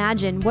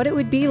 Imagine what it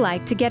would be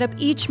like to get up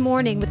each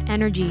morning with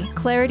energy,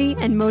 clarity,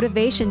 and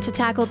motivation to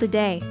tackle the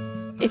day.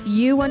 If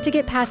you want to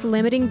get past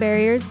limiting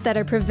barriers that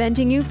are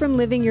preventing you from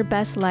living your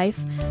best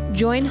life,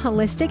 join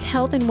holistic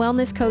health and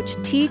wellness coach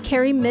T.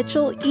 Carey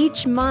Mitchell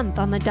each month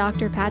on the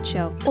Dr. Pat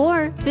Show,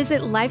 or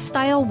visit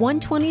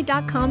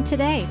lifestyle120.com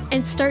today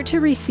and start to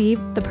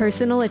receive the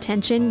personal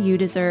attention you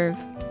deserve.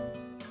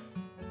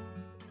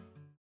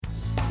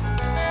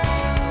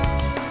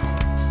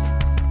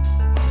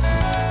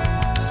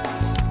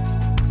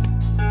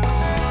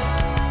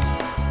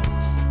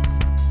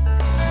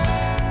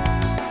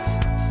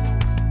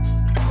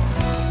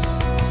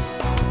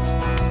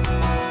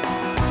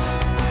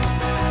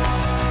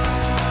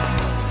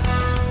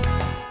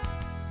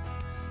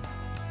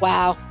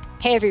 Wow.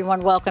 Hey,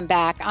 everyone. Welcome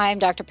back. I'm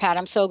Dr. Pat.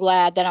 I'm so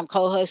glad that I'm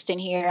co-hosting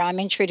here. I'm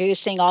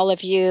introducing all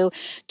of you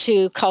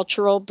to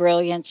Cultural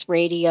Brilliance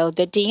Radio,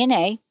 the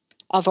DNA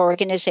of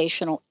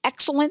organizational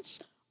excellence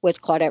with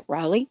Claudette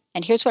Rowley.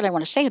 And here's what I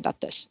want to say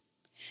about this.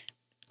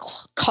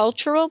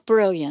 Cultural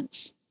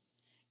brilliance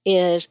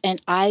is an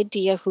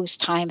idea whose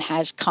time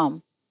has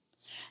come.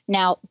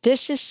 Now,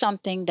 this is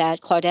something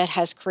that Claudette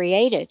has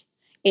created.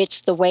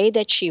 It's the way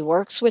that she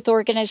works with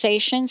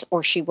organizations,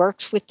 or she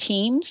works with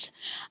teams.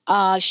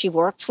 She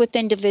works with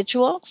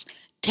individuals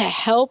to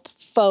help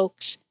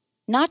folks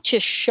not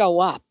just show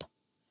up,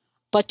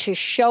 but to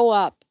show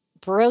up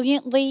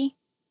brilliantly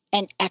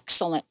and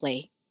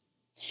excellently.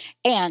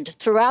 And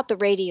throughout the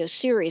radio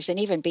series and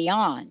even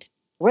beyond,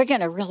 we're going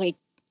to really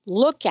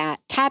look at,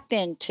 tap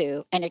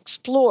into, and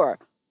explore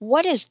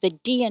what is the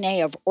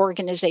DNA of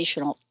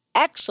organizational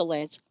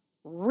excellence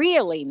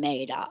really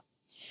made up.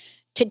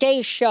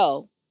 Today's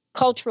show,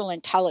 Cultural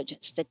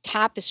Intelligence, the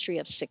Tapestry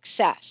of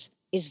Success,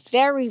 is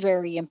very,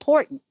 very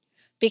important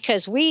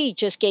because we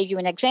just gave you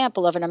an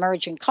example of an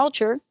emerging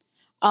culture,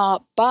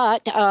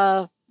 but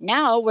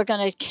now we're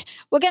going to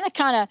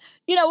kind of,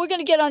 we're going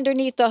to get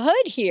underneath the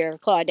hood here,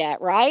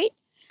 Claudette, right?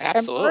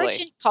 Absolutely.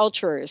 Emergent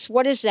cultures,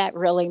 what does that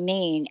really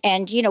mean?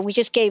 And, we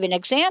just gave an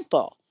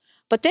example,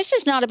 but this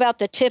is not about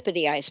the tip of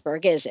the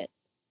iceberg, is it?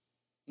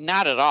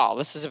 Not at all.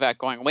 This is about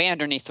going way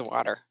underneath the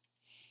water.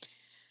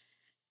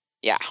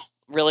 Yeah,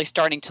 really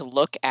starting to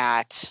look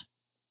at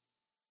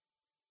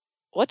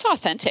what's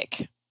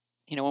authentic.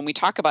 When we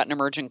talk about an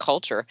emergent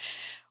culture,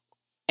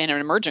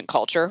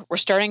 we're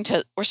starting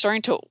to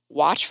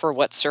watch for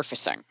what's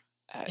surfacing.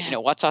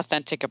 What's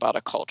authentic about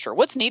a culture?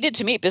 What's needed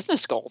to meet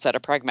business goals at a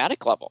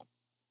pragmatic level?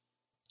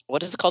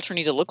 What does the culture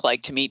need to look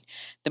like to meet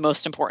the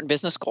most important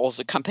business goals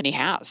a company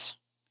has?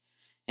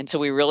 And so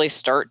we really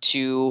start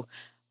to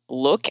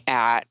look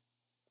at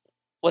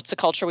what's the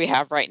culture we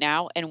have right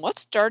now, and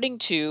what's starting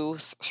to,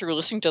 through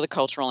listening to the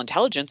cultural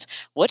intelligence,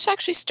 what's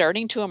actually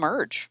starting to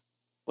emerge,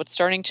 what's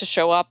starting to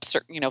show up,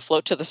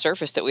 float to the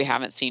surface that we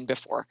haven't seen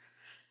before.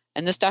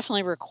 And this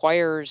definitely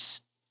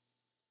requires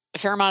a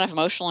fair amount of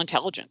emotional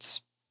intelligence,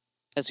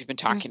 as we've been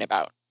talking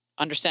about,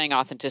 understanding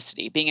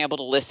authenticity, being able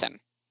to listen,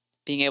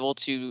 being able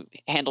to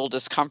handle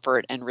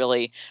discomfort and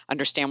really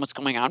understand what's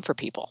going on for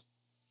people.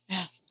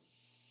 Yeah.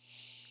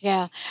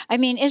 Yeah. I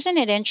mean, isn't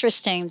it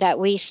interesting that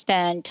we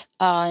spend,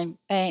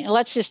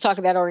 let's just talk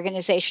about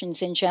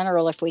organizations in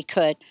general, if we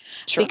could,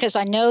 Sure. Because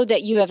I know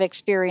that you have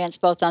experience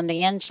both on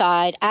the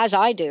inside, as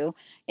I do,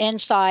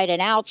 inside and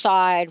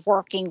outside,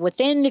 working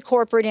within the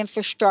corporate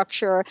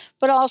infrastructure,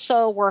 but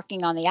also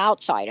working on the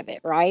outside of it,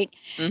 right?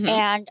 Mm-hmm.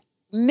 And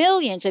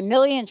millions and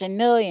millions and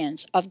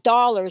millions of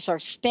dollars are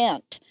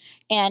spent.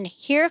 And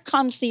here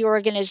comes the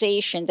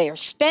organization. They are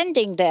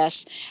spending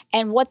this.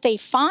 And what they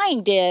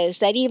find is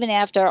that even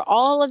after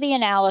all of the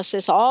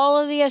analysis, all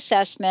of the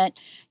assessment,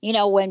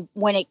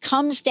 when it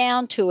comes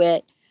down to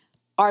it,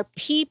 are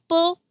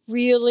people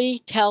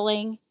really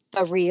telling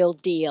the real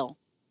deal,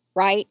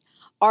 right?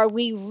 Are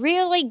we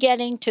really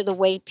getting to the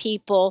way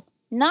people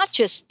not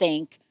just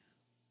think,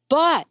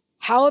 but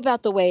how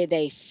about the way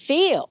they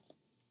feel?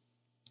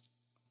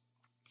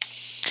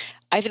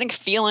 I think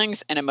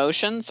feelings and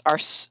emotions are,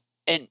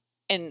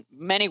 in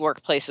many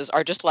workplaces,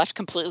 are just left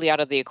completely out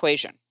of the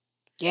equation.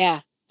 Yeah.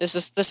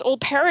 There's this old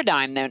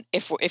paradigm that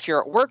if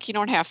you're at work, you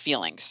don't have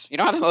feelings. You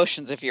don't have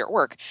emotions if you're at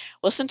work.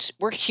 Well, since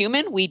we're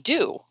human, we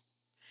do.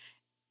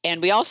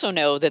 And we also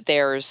know that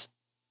there's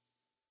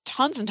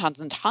tons and tons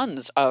and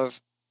tons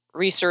of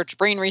research,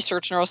 brain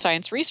research,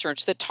 neuroscience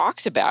research that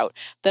talks about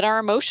that our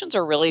emotions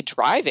are really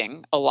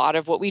driving a lot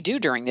of what we do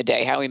during the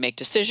day, how we make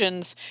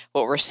decisions,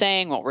 what we're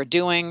saying, what we're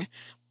doing,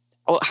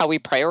 how we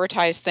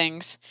prioritize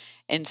things.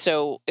 And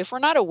so if we're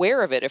not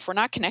aware of it, if we're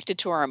not connected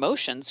to our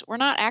emotions, we're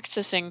not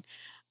accessing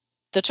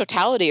the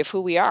totality of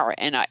who we are.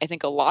 And I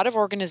think a lot of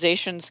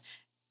organizations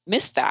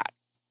miss that.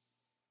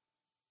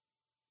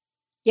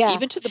 Yeah.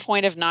 Even to the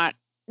point of not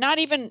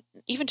even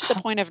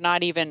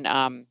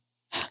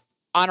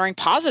honoring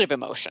positive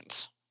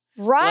emotions.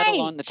 Right. let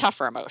alone the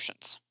tougher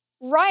emotions.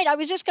 Right. I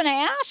was just going to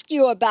ask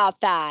you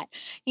about that.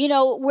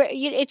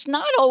 It's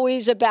not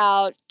always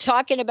about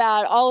talking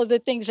about all of the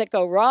things that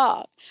go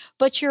wrong,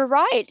 but you're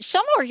right.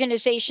 Some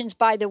organizations,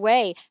 by the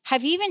way,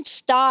 have even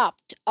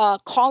stopped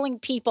calling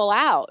people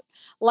out,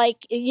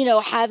 like,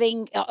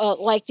 having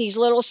like these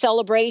little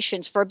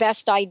celebrations for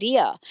best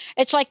idea.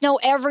 It's like, no,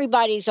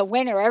 everybody's a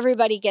winner.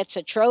 Everybody gets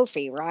a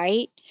trophy,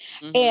 right?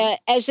 Mm-hmm.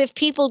 As if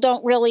people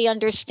don't really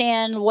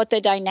understand what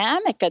the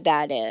dynamic of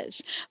that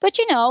is. But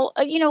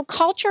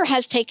culture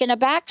has taken a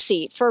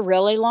backseat for a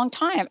really long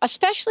time,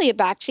 especially a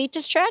backseat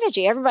to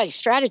strategy. Everybody's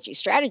strategy,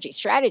 strategy,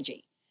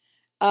 strategy.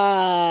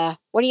 What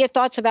are your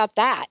thoughts about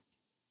that?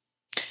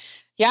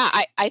 Yeah,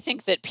 I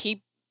think that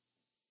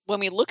when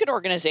we look at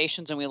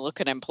organizations and we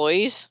look at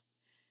employees,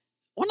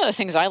 one of the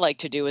things I like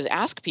to do is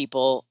ask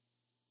people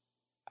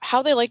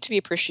how they like to be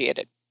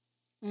appreciated.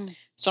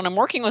 So when I'm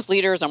working with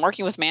leaders, I'm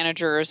working with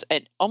managers,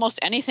 at almost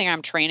anything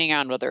I'm training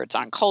on, whether it's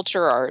on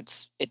culture or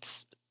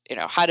it's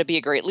how to be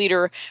a great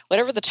leader,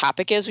 whatever the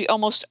topic is, we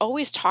almost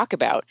always talk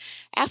about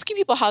asking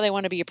people how they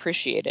want to be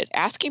appreciated,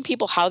 asking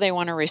people how they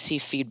want to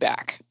receive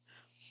feedback.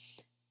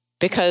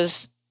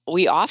 Because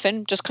we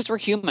often, just because we're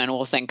human,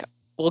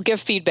 we'll give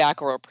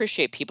feedback or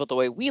appreciate people the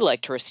way we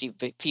like to receive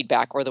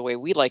feedback or the way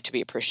we like to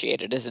be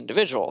appreciated as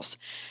individuals.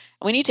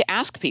 We need to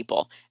ask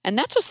people. And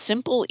that's a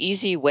simple,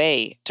 easy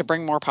way to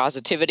bring more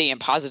positivity and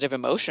positive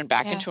emotion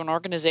back into an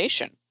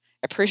organization.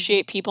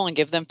 Appreciate people and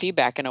give them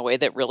feedback in a way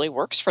that really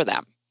works for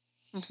them.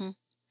 Mm-hmm.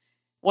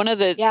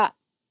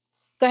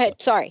 Go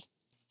ahead. Sorry.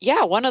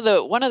 Yeah. One of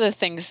the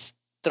things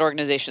that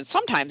organizations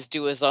sometimes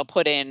do is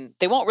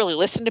they won't really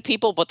listen to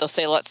people, but they'll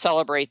say, let's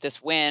celebrate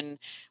this win.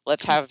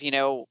 Let's have,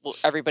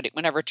 everybody,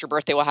 whenever it's your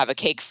birthday, we'll have a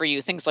cake for you,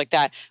 things like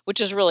that,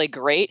 which is really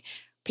great.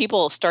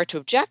 People start to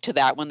object to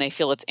that when they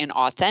feel it's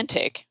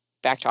inauthentic,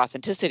 back to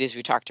authenticity as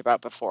we talked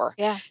about before.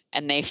 Yeah.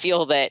 And they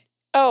feel that,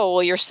 oh,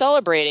 well, you're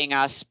celebrating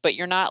us, but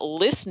you're not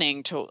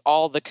listening to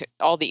all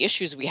the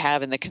issues we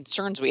have and the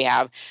concerns we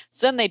have.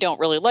 So then they don't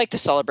really like the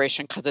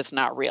celebration because it's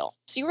not real.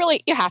 So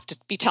you have to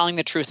be telling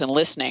the truth and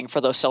listening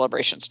for those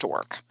celebrations to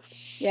work.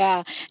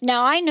 Yeah.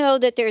 Now, I know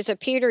that there's a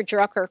Peter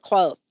Drucker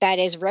quote that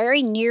is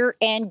very near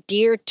and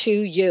dear to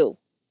you.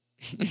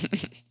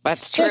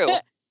 That's true.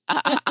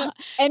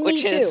 And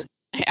me too.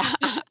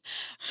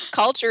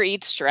 Culture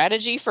eats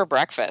strategy for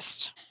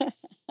breakfast.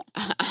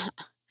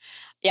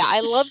 Yeah,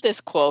 I love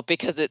this quote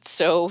because it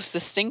so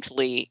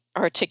succinctly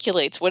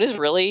articulates what is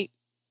really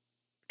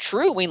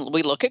true. We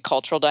look at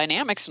cultural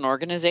dynamics in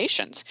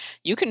organizations.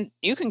 You can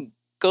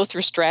go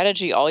through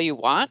strategy all you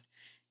want.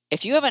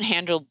 If you haven't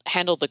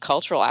handled the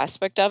cultural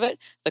aspect of it,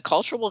 the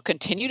culture will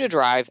continue to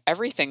drive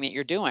everything that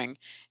you're doing,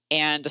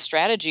 and the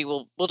strategy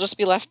will just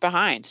be left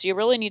behind. So you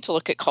really need to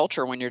look at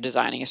culture when you're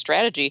designing a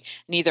strategy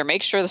and either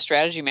make sure the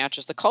strategy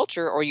matches the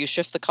culture or you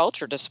shift the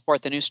culture to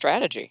support the new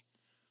strategy.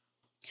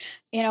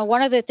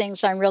 One of the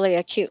things I'm really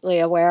acutely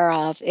aware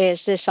of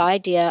is this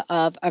idea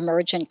of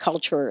emergent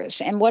cultures.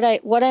 And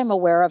what I'm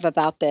aware of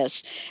about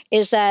this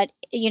is that,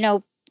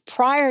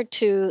 prior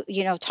to,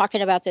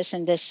 talking about this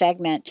in this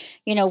segment,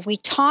 we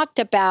talked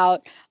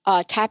about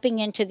tapping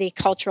into the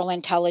cultural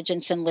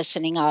intelligence and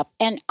listening up.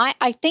 And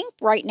I think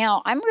right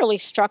now I'm really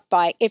struck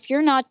by, if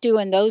you're not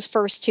doing those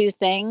first two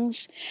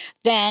things,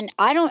 then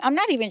I'm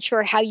not even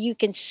sure how you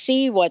can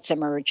see what's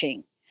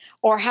emerging,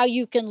 or how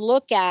you can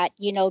look at,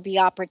 the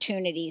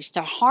opportunities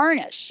to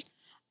harness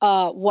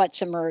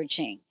what's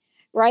emerging,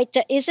 right?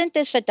 Isn't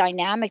this a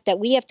dynamic that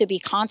we have to be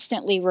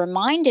constantly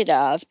reminded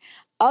of?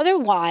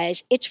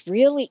 Otherwise, it's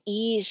really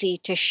easy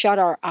to shut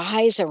our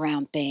eyes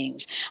around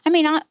things. I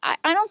mean, I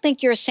don't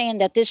think you're saying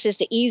that this is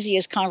the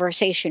easiest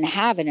conversation to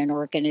have in an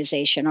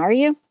organization, are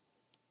you?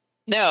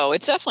 No,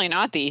 it's definitely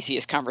not the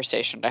easiest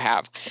conversation to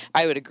have.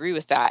 I would agree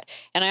with that.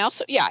 And I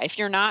also, if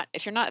you're not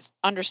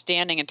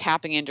understanding and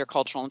tapping into your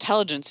cultural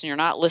intelligence and you're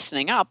not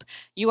listening up,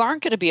 you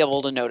aren't going to be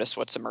able to notice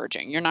what's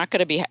emerging. You're not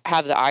going to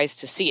have the eyes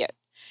to see it.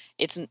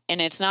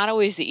 It's not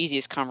always the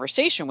easiest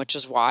conversation, which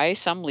is why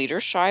some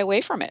leaders shy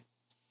away from it.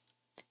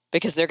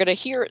 Because they're going to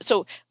hear,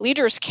 so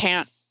leaders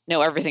can't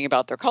know everything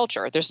about their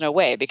culture. There's no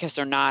way, because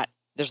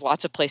there's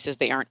lots of places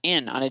they aren't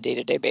in on a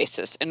day-to-day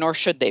basis, and nor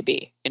should they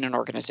be in an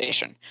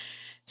organization.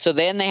 So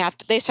then they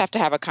just have to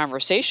have a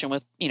conversation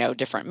with,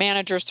 different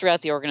managers throughout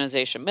the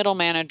organization, middle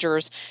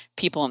managers,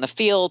 people in the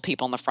field,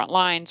 people in the front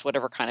lines,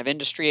 whatever kind of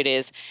industry it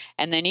is.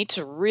 And they need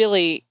to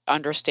really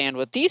understand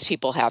what these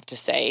people have to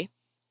say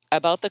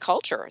about the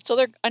culture. So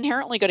they're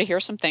inherently going to hear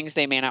some things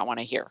they may not want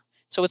to hear.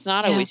 So it's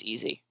not always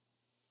easy.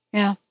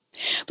 Yeah.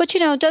 But,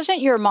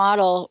 doesn't your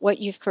model, what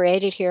you've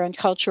created here in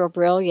Cultural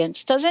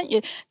Brilliance,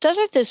 doesn't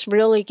this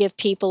really give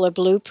people a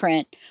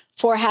blueprint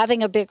for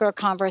having a bigger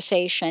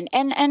conversation,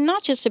 and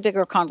not just a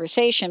bigger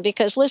conversation,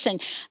 because listen,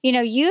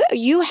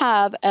 you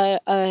have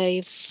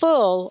a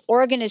full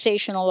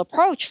organizational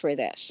approach for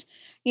this.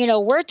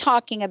 We're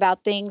talking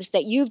about things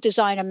that you've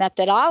designed a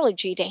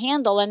methodology to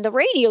handle, and the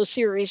radio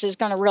series is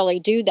going to really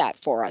do that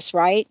for us,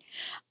 right?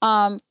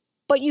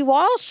 But you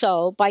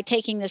also, by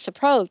taking this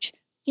approach,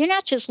 you're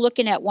not just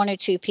looking at one or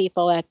two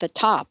people at the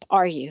top,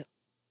 are you?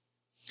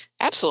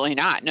 Absolutely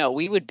not. No,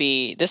 we would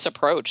be this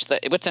approach,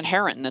 that what's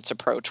inherent in this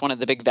approach, one of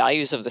the big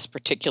values of this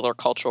particular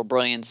cultural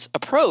brilliance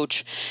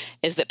approach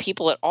is that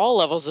people at all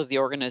levels of the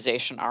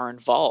organization are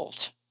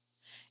involved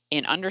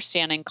in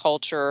understanding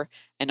culture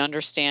and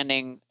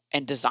understanding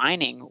and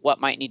designing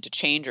what might need to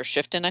change or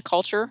shift in a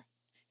culture,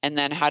 and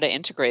then how to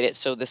integrate it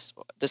so this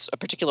a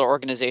particular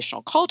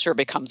organizational culture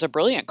becomes a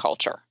brilliant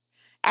culture.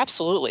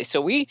 Absolutely.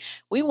 So we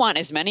want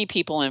as many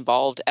people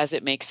involved as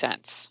it makes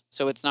sense.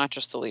 So it's not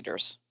just the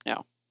leaders.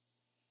 No.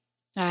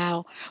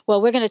 Wow.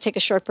 Well, we're going to take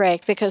a short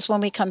break because when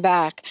we come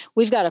back,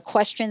 we've got a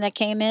question that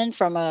came in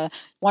from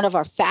one of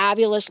our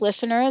fabulous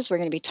listeners. We're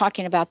going to be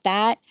talking about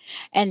that.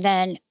 And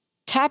then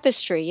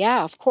Tapestry.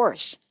 Yeah, of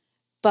course.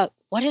 But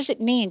what does it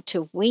mean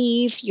to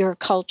weave your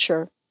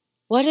culture?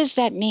 What does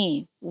that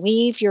mean?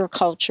 Weave your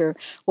culture.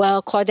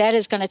 Well, Claudette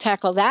is going to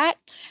tackle that,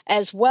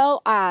 as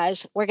well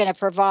as we're going to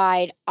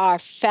provide our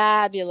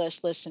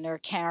fabulous listener,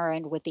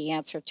 Karen, with the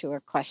answer to her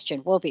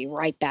question. We'll be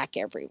right back,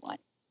 everyone.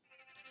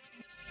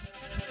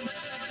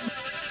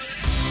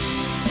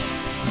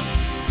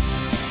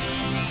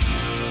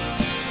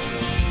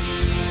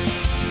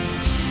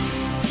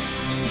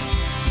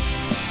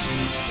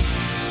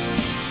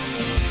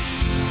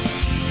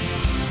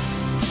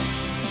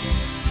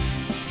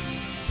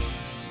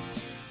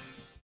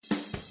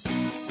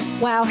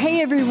 Wow.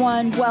 Hey,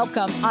 everyone.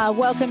 Welcome.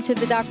 Welcome to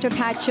the Dr.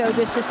 Pat Show.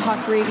 This is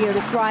Talk Radio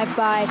to Thrive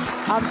By.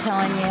 I'm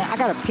telling you, I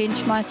got to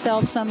pinch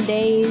myself some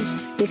days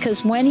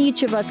because when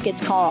each of us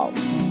gets called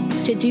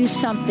to do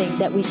something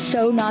that we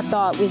so not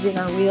thought was in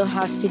our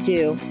wheelhouse to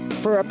do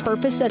for a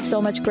purpose that's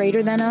so much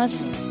greater than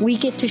us, we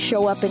get to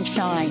show up and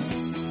shine.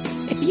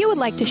 If you would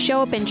like to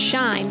show up and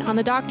shine on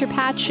the Dr.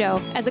 Pat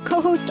Show as a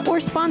co-host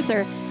or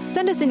sponsor,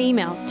 send us an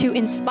email to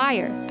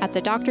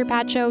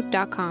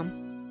inspire@thedrpatshow.com.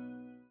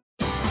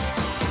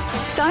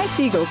 Sky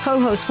Siegel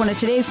co-hosts one of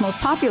today's most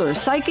popular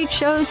psychic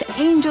shows,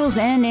 Angels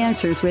and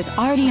Answers, with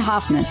Artie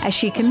Hoffman, as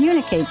she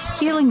communicates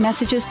healing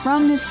messages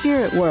from the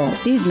spirit world.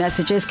 These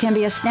messages can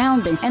be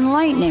astounding,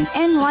 enlightening,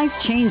 and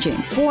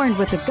life-changing. Born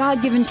with the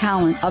God-given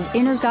talent of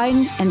inner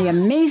guidance and the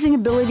amazing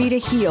ability to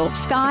heal,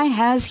 Sky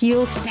has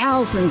healed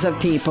thousands of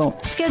people.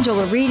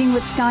 Schedule a reading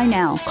with Sky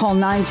now. Call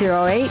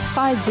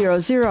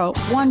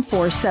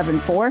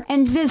 908-500-1474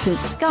 and visit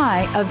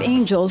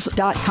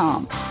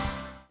skyofangels.com.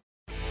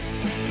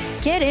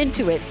 Get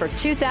into it for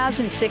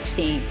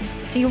 2016.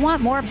 Do you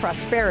want more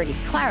prosperity,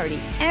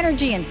 clarity,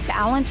 energy, and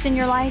balance in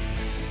your life?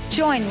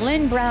 Join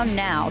Lynn Brown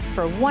now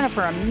for one of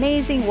her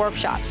amazing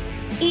workshops,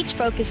 each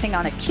focusing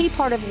on a key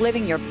part of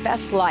living your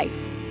best life.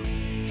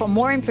 For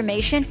more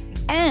information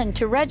and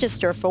to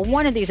register for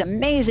one of these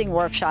amazing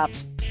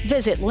workshops,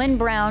 visit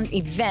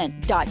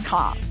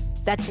lynnbrownevent.com.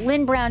 That's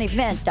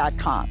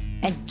lynnbrownevent.com.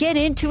 And get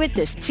into it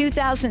this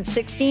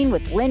 2016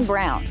 with Lynn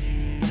Brown.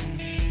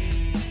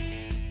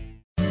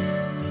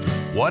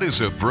 What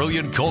is a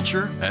brilliant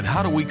culture and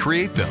how do we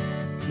create them?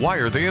 Why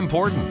are they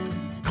important?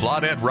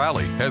 Claudette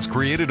Rowley has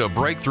created a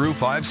breakthrough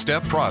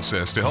 5-step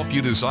process to help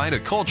you design a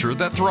culture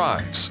that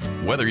thrives.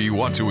 Whether you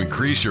want to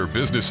increase your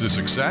business's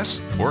success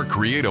or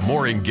create a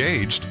more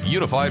engaged,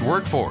 unified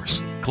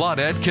workforce,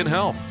 Claudette can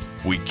help.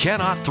 We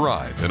cannot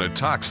thrive in a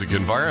toxic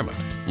environment.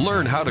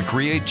 Learn how to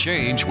create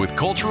change with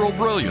cultural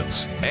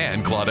brilliance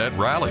and Claudette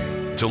Rowley.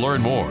 To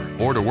learn more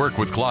or to work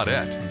with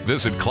Claudette,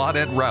 visit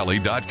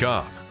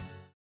ClaudetteRowley.com.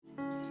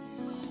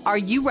 Are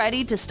you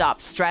ready to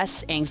stop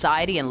stress,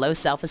 anxiety, and low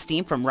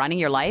self-esteem from running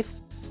your life?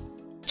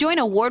 Join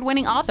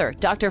award-winning author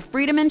Dr.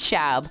 Friedemann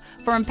Schaub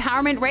for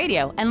Empowerment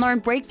Radio and learn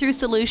breakthrough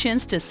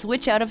solutions to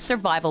switch out of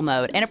survival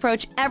mode and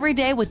approach every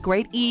day with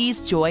great ease,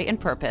 joy, and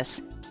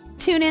purpose.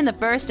 Tune in the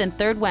first and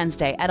third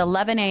Wednesday at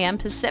 11 a.m.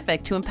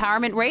 Pacific to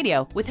Empowerment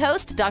Radio with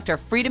host Dr.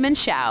 Friedemann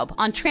Schaub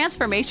on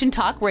Transformation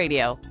Talk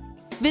Radio.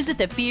 Visit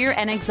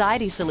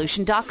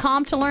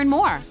thefearandanxietysolution.com to learn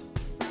more.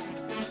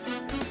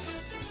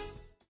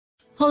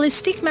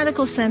 Holistic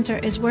Medical Center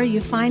is where you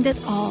find it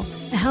all.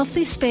 A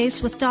healthy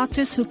space with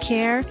doctors who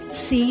care,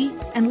 see,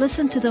 and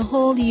listen to the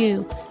whole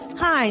you.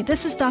 Hi,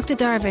 this is Dr.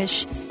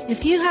 Darvish.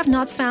 If you have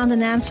not found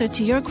an answer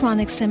to your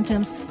chronic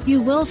symptoms,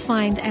 you will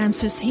find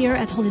answers here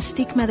at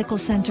Holistic Medical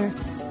Center.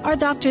 Our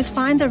doctors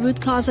find the root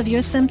cause of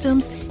your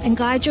symptoms and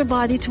guide your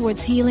body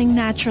towards healing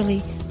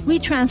naturally. We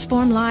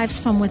transform lives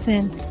from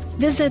within.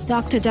 Visit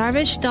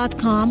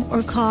drdarvish.com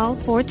or call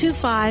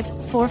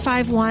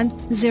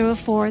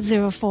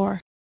 425-451-0404.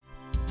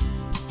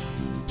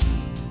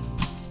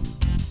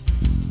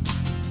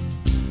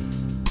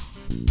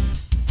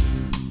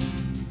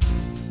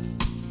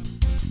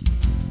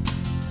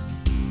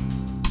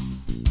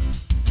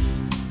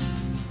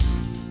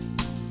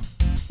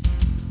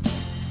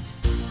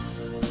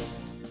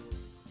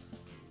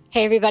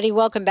 Hey, everybody.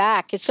 Welcome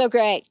back. It's so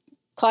great.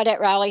 Claudette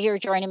Rowley here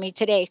joining me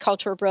today.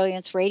 Cultural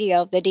Brilliance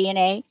Radio, the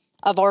DNA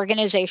of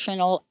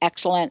organizational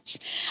excellence.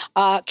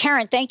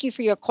 Karen, thank you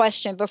for your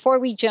question. Before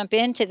we jump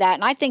into that,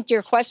 and I think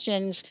your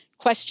question's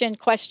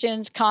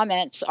questions,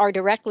 comments are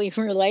directly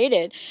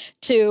related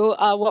to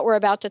what we're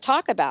about to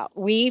talk about.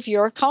 Weave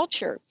your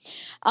culture.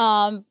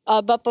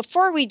 But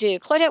before we do,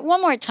 Claudette,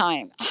 one more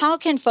time, how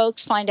can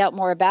folks find out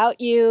more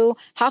about you?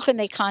 How can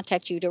they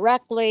contact you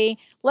directly?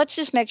 Let's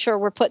just make sure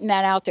we're putting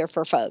that out there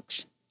for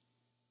folks.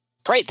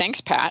 Great. Thanks,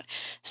 Pat.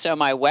 So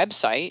my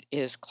website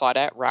is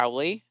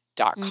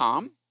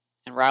ClaudetteRowley.com,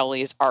 and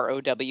Rowley is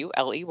Rowley,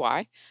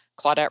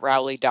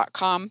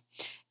 ClaudetteRowley.com.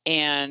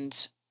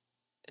 And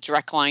a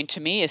direct line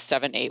to me is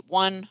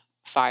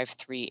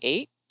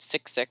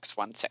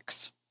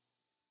 781-538-6616.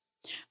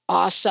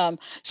 Awesome.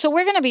 So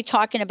we're going to be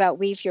talking about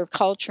Weave Your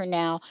Culture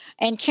now.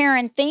 And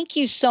Karen, thank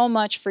you so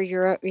much for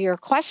your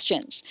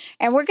questions.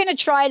 And we're going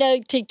to try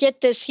to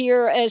get this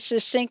here as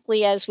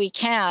succinctly as we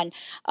can.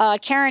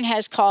 Karen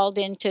has called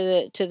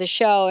into the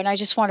show, and I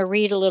just want to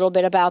read a little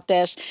bit about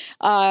this.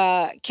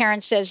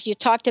 Karen says, you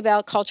talked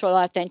about cultural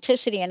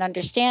authenticity and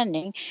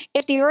understanding.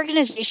 If the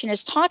organization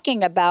is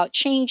talking about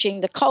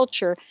changing the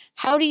culture,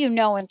 how do you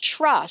know and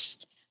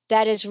trust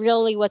that is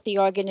really what the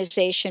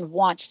organization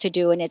wants to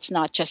do and it's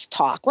not just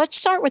talk? Let's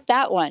start with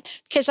that one,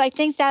 because I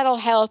think that'll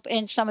help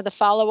in some of the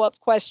follow-up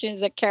questions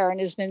that Karen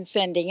has been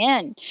sending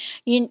in.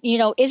 You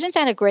know, isn't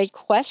that a great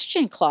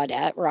question,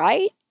 Claudette,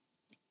 right?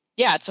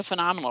 Yeah, it's a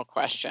phenomenal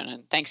question.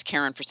 And thanks,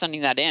 Karen, for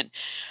sending that in.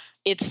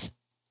 It's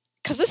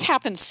because this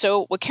happens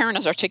what Karen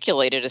has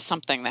articulated is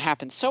something that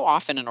happens so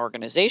often in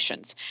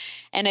organizations.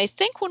 And I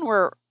think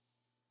when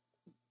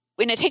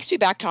it takes me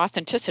back to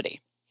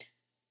authenticity.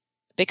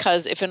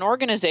 Because if an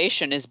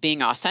organization is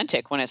being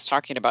authentic when it's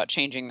talking about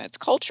changing its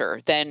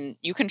culture, then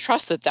you can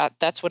trust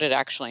that's what it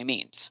actually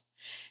means.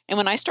 And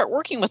when I start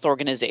working with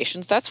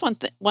organizations, that's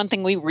one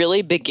thing we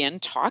really begin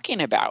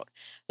talking about,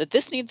 that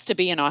this needs to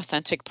be an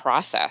authentic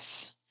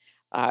process.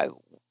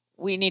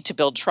 We need to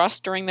build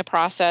trust during the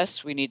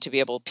process. People need to be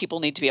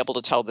able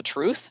to tell the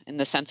truth in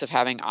the sense of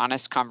having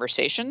honest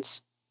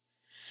conversations.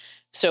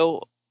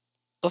 So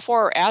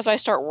as I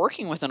start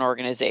working with an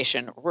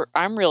organization,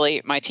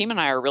 my team and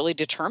I are really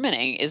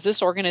determining, is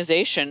this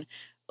organization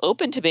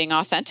open to being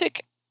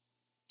authentic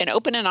and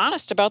open and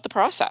honest about the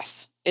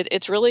process?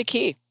 It's really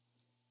key.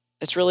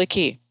 It's really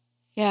key.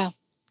 Yeah.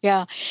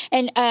 Yeah.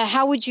 And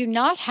how would you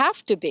not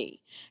have to be?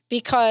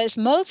 Because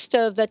most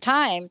of the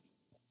time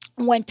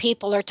when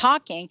people are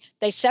talking,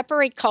 they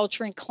separate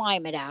culture and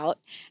climate out.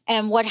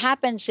 And what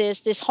happens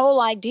is this whole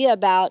idea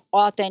about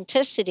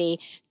authenticity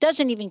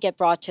doesn't even get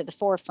brought to the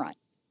forefront.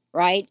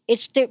 Right?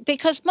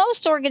 Because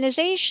most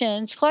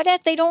organizations,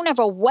 Claudette, they don't have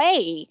a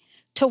way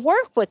to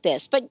work with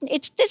this. But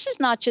this is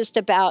not just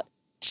about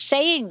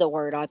saying the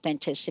word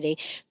authenticity.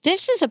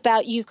 This is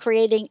about you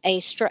creating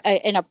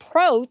an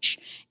approach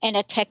and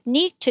a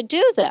technique to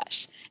do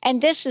this.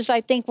 And this is, I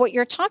think, what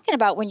you're talking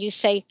about when you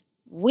say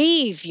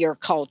weave your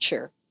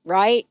culture,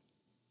 right?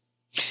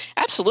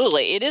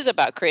 Absolutely. It is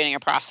about creating a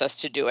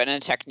process to do it and a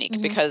technique,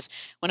 because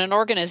when an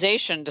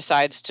organization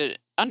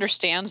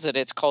understands that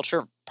its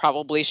culture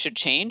probably should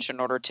change in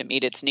order to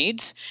meet its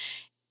needs,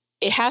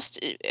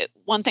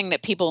 one thing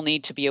that people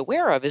need to be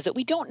aware of is that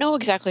we don't know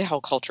exactly how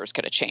culture is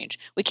going to change.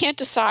 We can't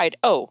decide,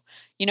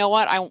 you know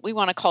what, we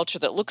want a culture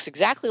that looks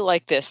exactly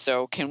like this,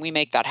 so can we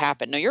make that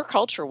happen? No, your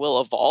culture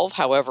will evolve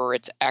however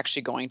it's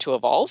actually going to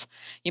evolve.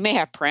 You may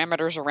have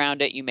parameters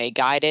around it, you may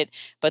guide it,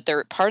 but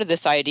part of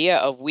this idea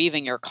of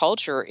weaving your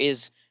culture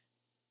is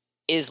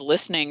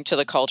listening to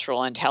the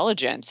cultural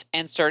intelligence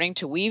and starting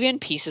to weave in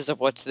pieces of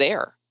what's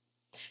there.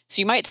 So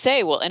you might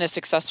say, well, in a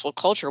successful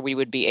culture, we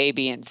would be A,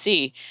 B, and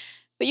C,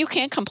 but you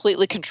can't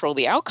completely control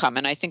the outcome.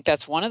 And I think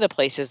that's one of the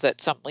places that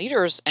some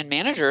leaders and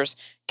managers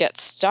get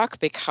stuck,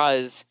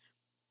 because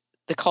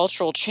the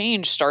cultural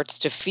change starts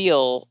to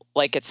feel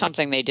like it's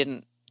something they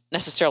didn't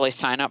necessarily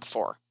sign up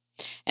for.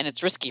 And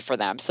it's risky for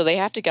them. So they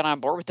have to get on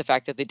board with the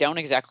fact that they don't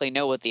exactly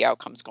know what the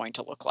outcome is going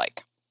to look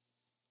like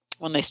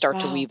when they start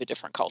to weave a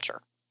different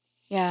culture.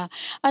 Yeah,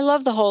 I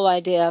love the whole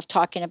idea of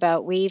talking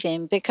about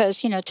weaving, because,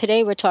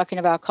 today we're talking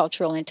about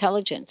cultural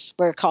intelligence.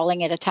 We're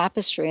calling it a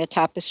tapestry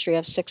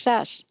of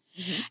success.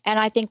 And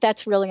I think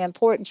that's really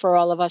important for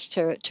all of us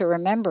to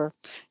remember,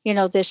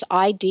 this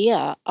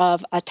idea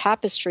of a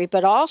tapestry,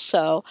 but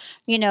also,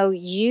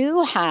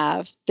 you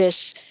have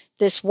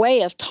this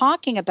way of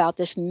talking about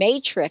this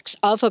matrix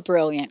of a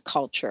brilliant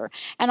culture.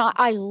 And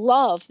I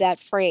love that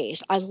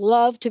phrase. I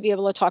love to be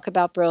able to talk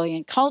about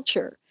brilliant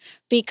culture,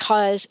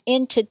 because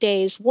in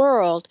today's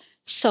world,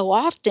 so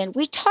often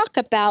we talk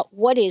about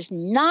what is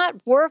not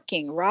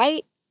working,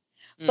 right?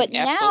 But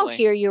now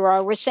here you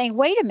are, we're saying,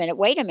 wait a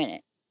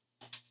minute.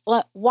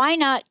 Well, why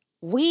not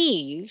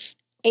weave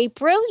a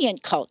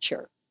brilliant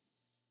culture?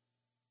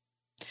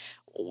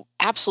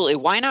 Absolutely.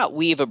 Why not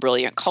weave a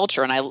brilliant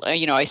culture? And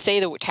I say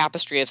the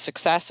tapestry of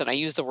success, and I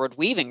use the word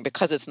weaving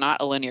because it's not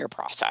a linear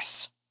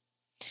process.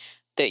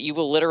 That you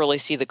will literally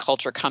see the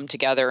culture come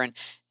together, and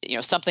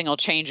something will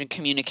change in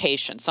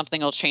communication,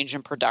 something will change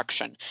in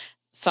production.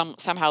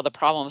 Somehow the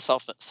problem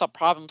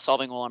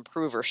solving will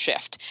improve or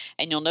shift.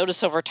 And you'll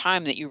notice over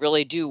time that you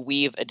really do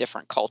weave a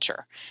different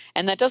culture.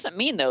 And that doesn't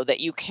mean, though, that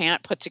you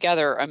can't put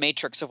together a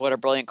matrix of what a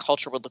brilliant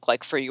culture would look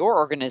like for your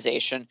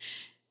organization.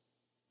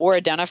 or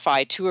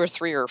identify 2 or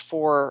 3 or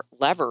 4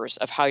 levers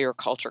of how your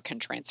culture can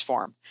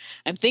transform.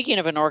 I'm thinking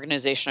of an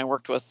organization I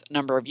worked with a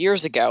number of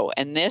years ago,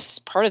 and this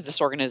part of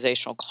this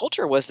organizational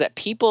culture was that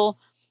people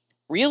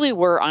really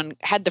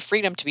had the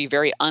freedom to be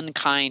very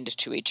unkind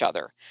to each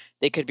other.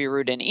 They could be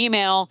rude in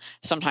email.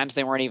 Sometimes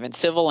they weren't even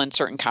civil in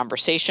certain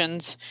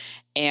conversations.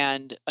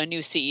 And a new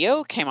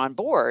CEO came on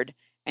board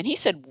and he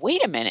said,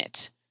 wait a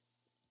minute,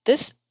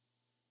 this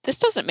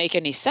doesn't make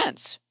any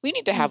sense. We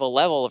need to have a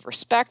level of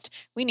respect.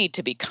 We need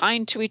to be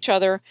kind to each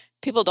other.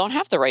 People don't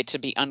have the right to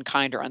be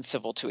unkind or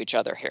uncivil to each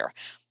other here.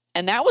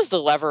 And that was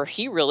the lever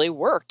he really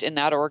worked in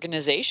that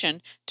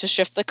organization to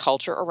shift the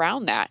culture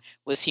around that.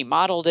 Was he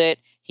modeled it,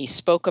 he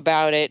spoke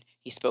about it,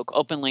 he spoke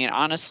openly and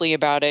honestly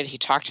about it. He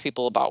talked to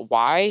people about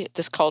why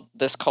this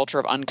culture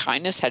of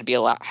unkindness had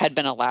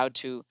been allowed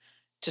to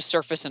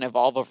surface and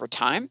evolve over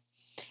time.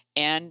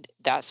 And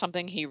that's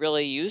something he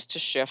really used to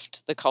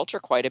shift the culture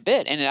quite a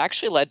bit. And it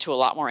actually led to a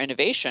lot more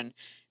innovation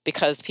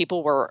because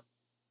people were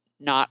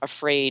not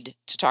afraid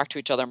to talk to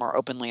each other more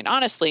openly and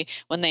honestly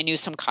when they knew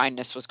some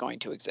kindness was going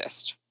to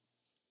exist.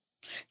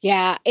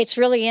 Yeah, it's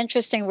really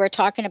interesting. We're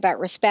talking about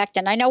respect,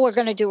 and I know we're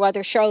going to do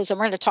other shows, and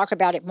we're going to talk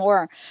about it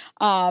more.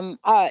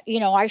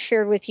 I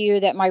shared with you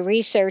that my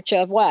research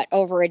of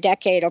over a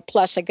decade or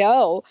plus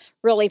ago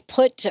really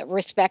put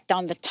respect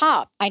on the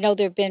top. I know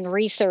there've been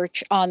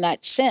research on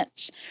that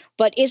since,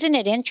 but isn't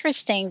it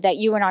interesting that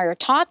you and I are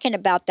talking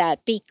about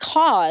that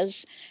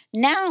because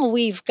now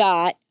we've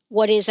got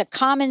what is a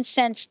common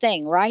sense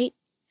thing, right?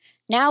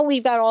 Now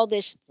we've got all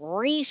this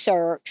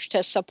research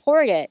to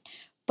support it.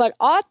 But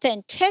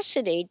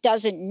authenticity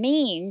doesn't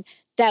mean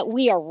that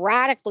we are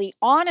radically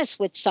honest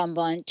with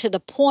someone to the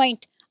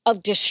point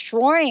of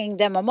destroying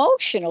them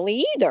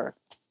emotionally either.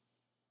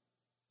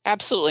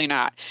 Absolutely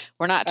not.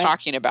 We're not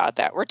talking about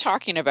that. We're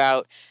talking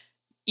about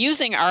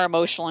using our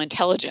emotional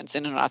intelligence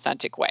in an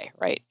authentic way,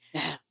 right?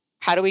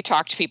 How do we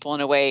talk to people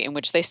in a way in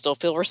which they still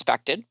feel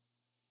respected,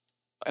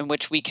 in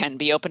which we can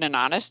be open and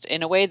honest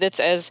in a way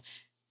that's as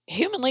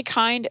humanly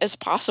kind as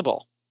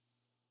possible?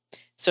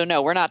 So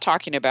no, we're not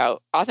talking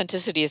about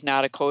authenticity is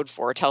not a code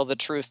for tell the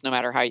truth no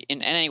matter how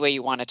in any way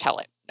you want to tell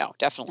it. No,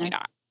 definitely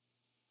not.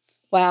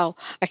 Wow,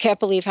 I can't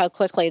believe how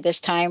quickly this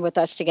time with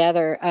us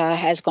together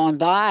has gone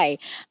by.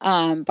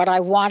 But I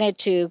wanted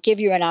to give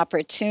you an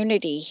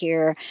opportunity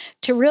here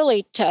to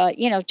really,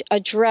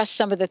 address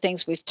some of the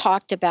things we've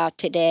talked about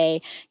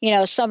today.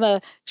 Some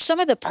of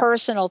the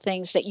personal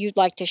things that you'd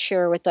like to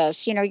share with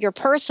us. Your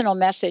personal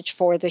message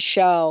for the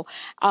show,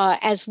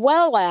 as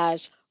well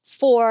as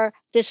for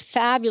this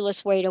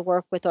fabulous way to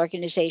work with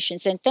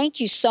organizations. And thank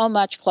you so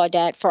much,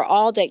 Claudette, for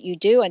all that you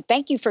do. And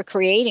thank you for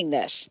creating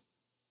this.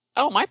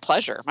 Oh, my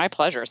pleasure. My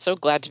pleasure. So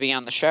glad to be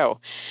on the show.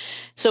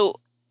 So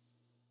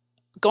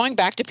going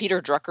back to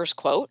Peter Drucker's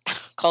quote,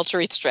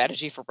 culture eats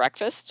strategy for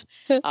breakfast.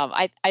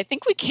 I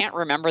think we can't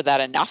remember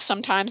that enough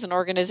sometimes in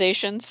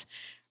organizations.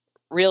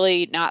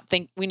 Really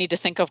we need to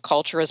think of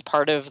culture as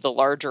part of the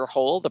larger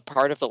whole, the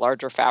part of the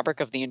larger fabric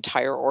of the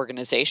entire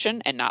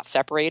organization and not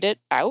separate it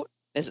out,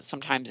 as it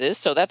sometimes is.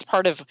 So that's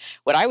part of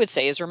what I would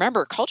say is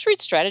remember, culture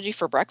eats strategy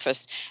for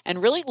breakfast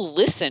and really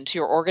listen to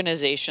your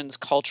organization's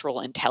cultural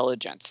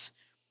intelligence.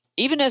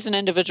 Even as an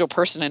individual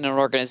person in an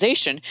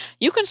organization,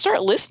 you can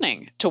start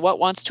listening to what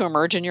wants to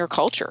emerge in your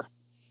culture.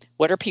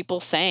 What are people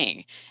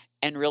saying?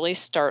 And really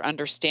start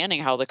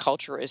understanding how the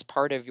culture is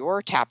part of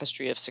your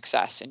tapestry of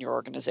success in your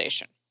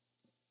organization.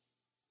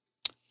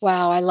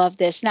 Wow, I love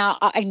this. Now,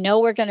 I know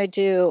we're going to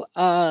do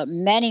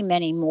many,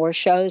 many more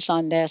shows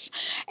on this,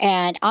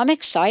 and I'm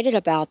excited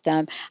about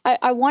them.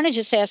 I want to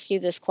just ask you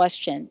this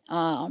question.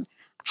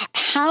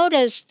 How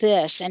does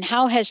this and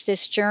how has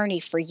this journey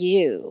for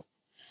you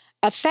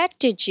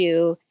affected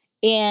you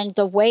in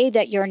the way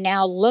that you're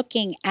now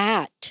looking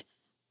at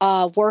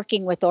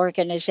working with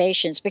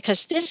organizations?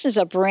 Because this is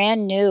a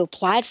brand new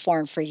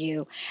platform for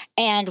you.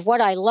 And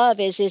what I love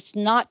is it's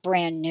not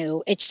brand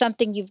new. It's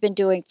something you've been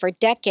doing for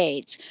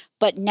decades,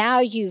 but now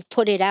you've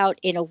put it out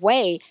in a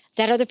way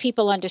that other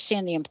people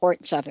understand the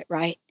importance of it,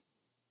 right?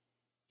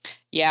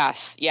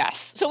 Yes.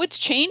 So it's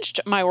changed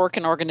my work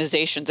in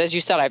organizations. As you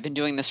said, I've been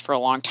doing this for a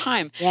long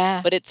time. Yeah.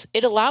 But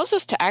it allows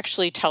us to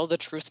actually tell the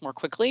truth more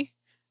quickly.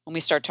 When we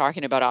start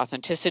talking about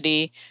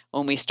authenticity,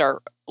 when we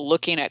start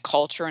looking at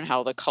culture and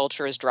how the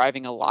culture is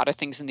driving a lot of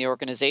things in the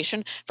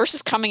organization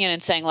versus coming in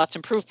and saying, let's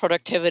improve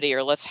productivity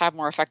or let's have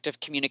more effective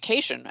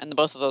communication. And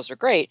both of those are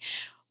great.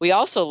 We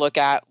also look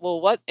at, well,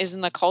 what is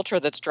in the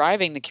culture that's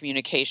driving the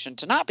communication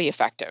to not be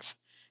effective?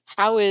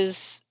 How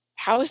is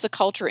the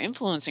culture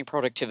influencing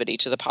productivity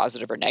to the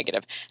positive or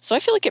negative? So I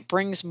feel like it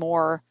brings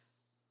more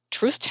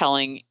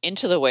truth-telling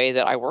into the way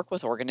that I work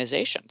with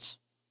organizations.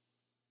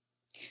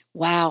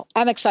 Wow.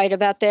 I'm excited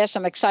about this.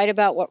 I'm excited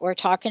about what we're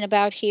talking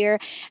about here.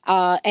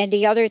 And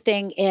the other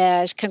thing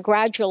is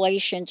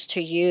congratulations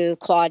to you,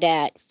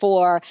 Claudette,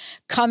 for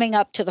coming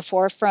up to the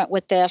forefront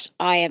with this.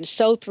 I am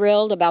so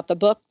thrilled about the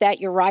book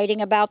that you're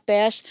writing about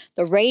this,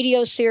 the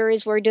radio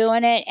series we're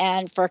doing it.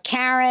 And for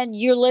Karen,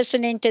 you're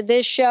listening to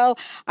this show.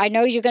 I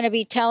know you're going to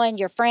be telling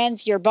your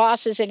friends, your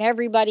bosses, and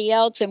everybody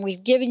else. And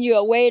we've given you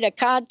a way to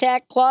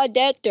contact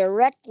Claudette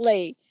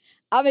directly.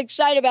 I'm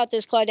excited about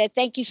this, Claudette.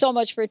 Thank you so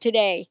much for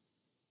today.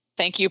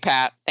 Thank you,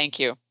 Pat. Thank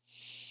you.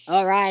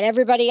 All right,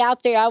 everybody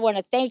out there, I want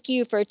to thank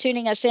you for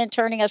tuning us in,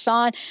 turning us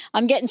on.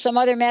 I'm getting some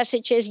other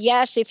messages.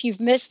 Yes, if you've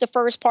missed the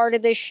first part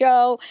of this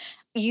show,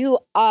 you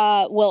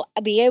will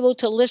be able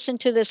to listen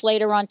to this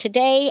later on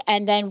today,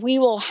 and then we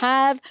will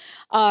have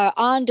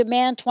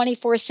on-demand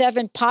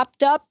 24/7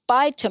 popped up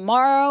by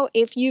tomorrow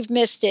if you've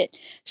missed it.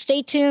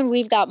 Stay tuned.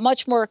 We've got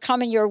much more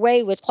coming your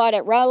way with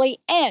Claudette Rowley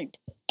and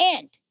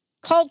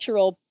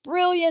Cultural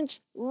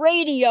Brilliance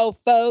Radio,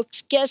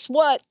 folks. Guess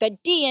what? The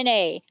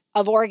DNA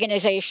of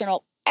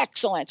organizational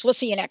excellence. We'll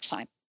see you next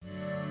time.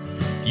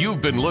 You've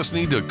been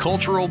listening to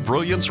Cultural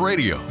Brilliance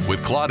Radio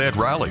with Claudette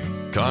Rowley.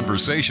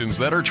 Conversations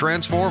that are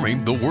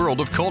transforming the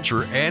world of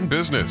culture and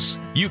business.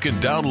 You can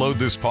download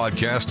this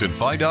podcast and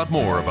find out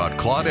more about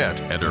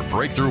Claudette and her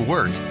breakthrough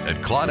work at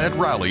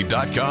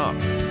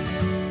ClaudetteRowley.com.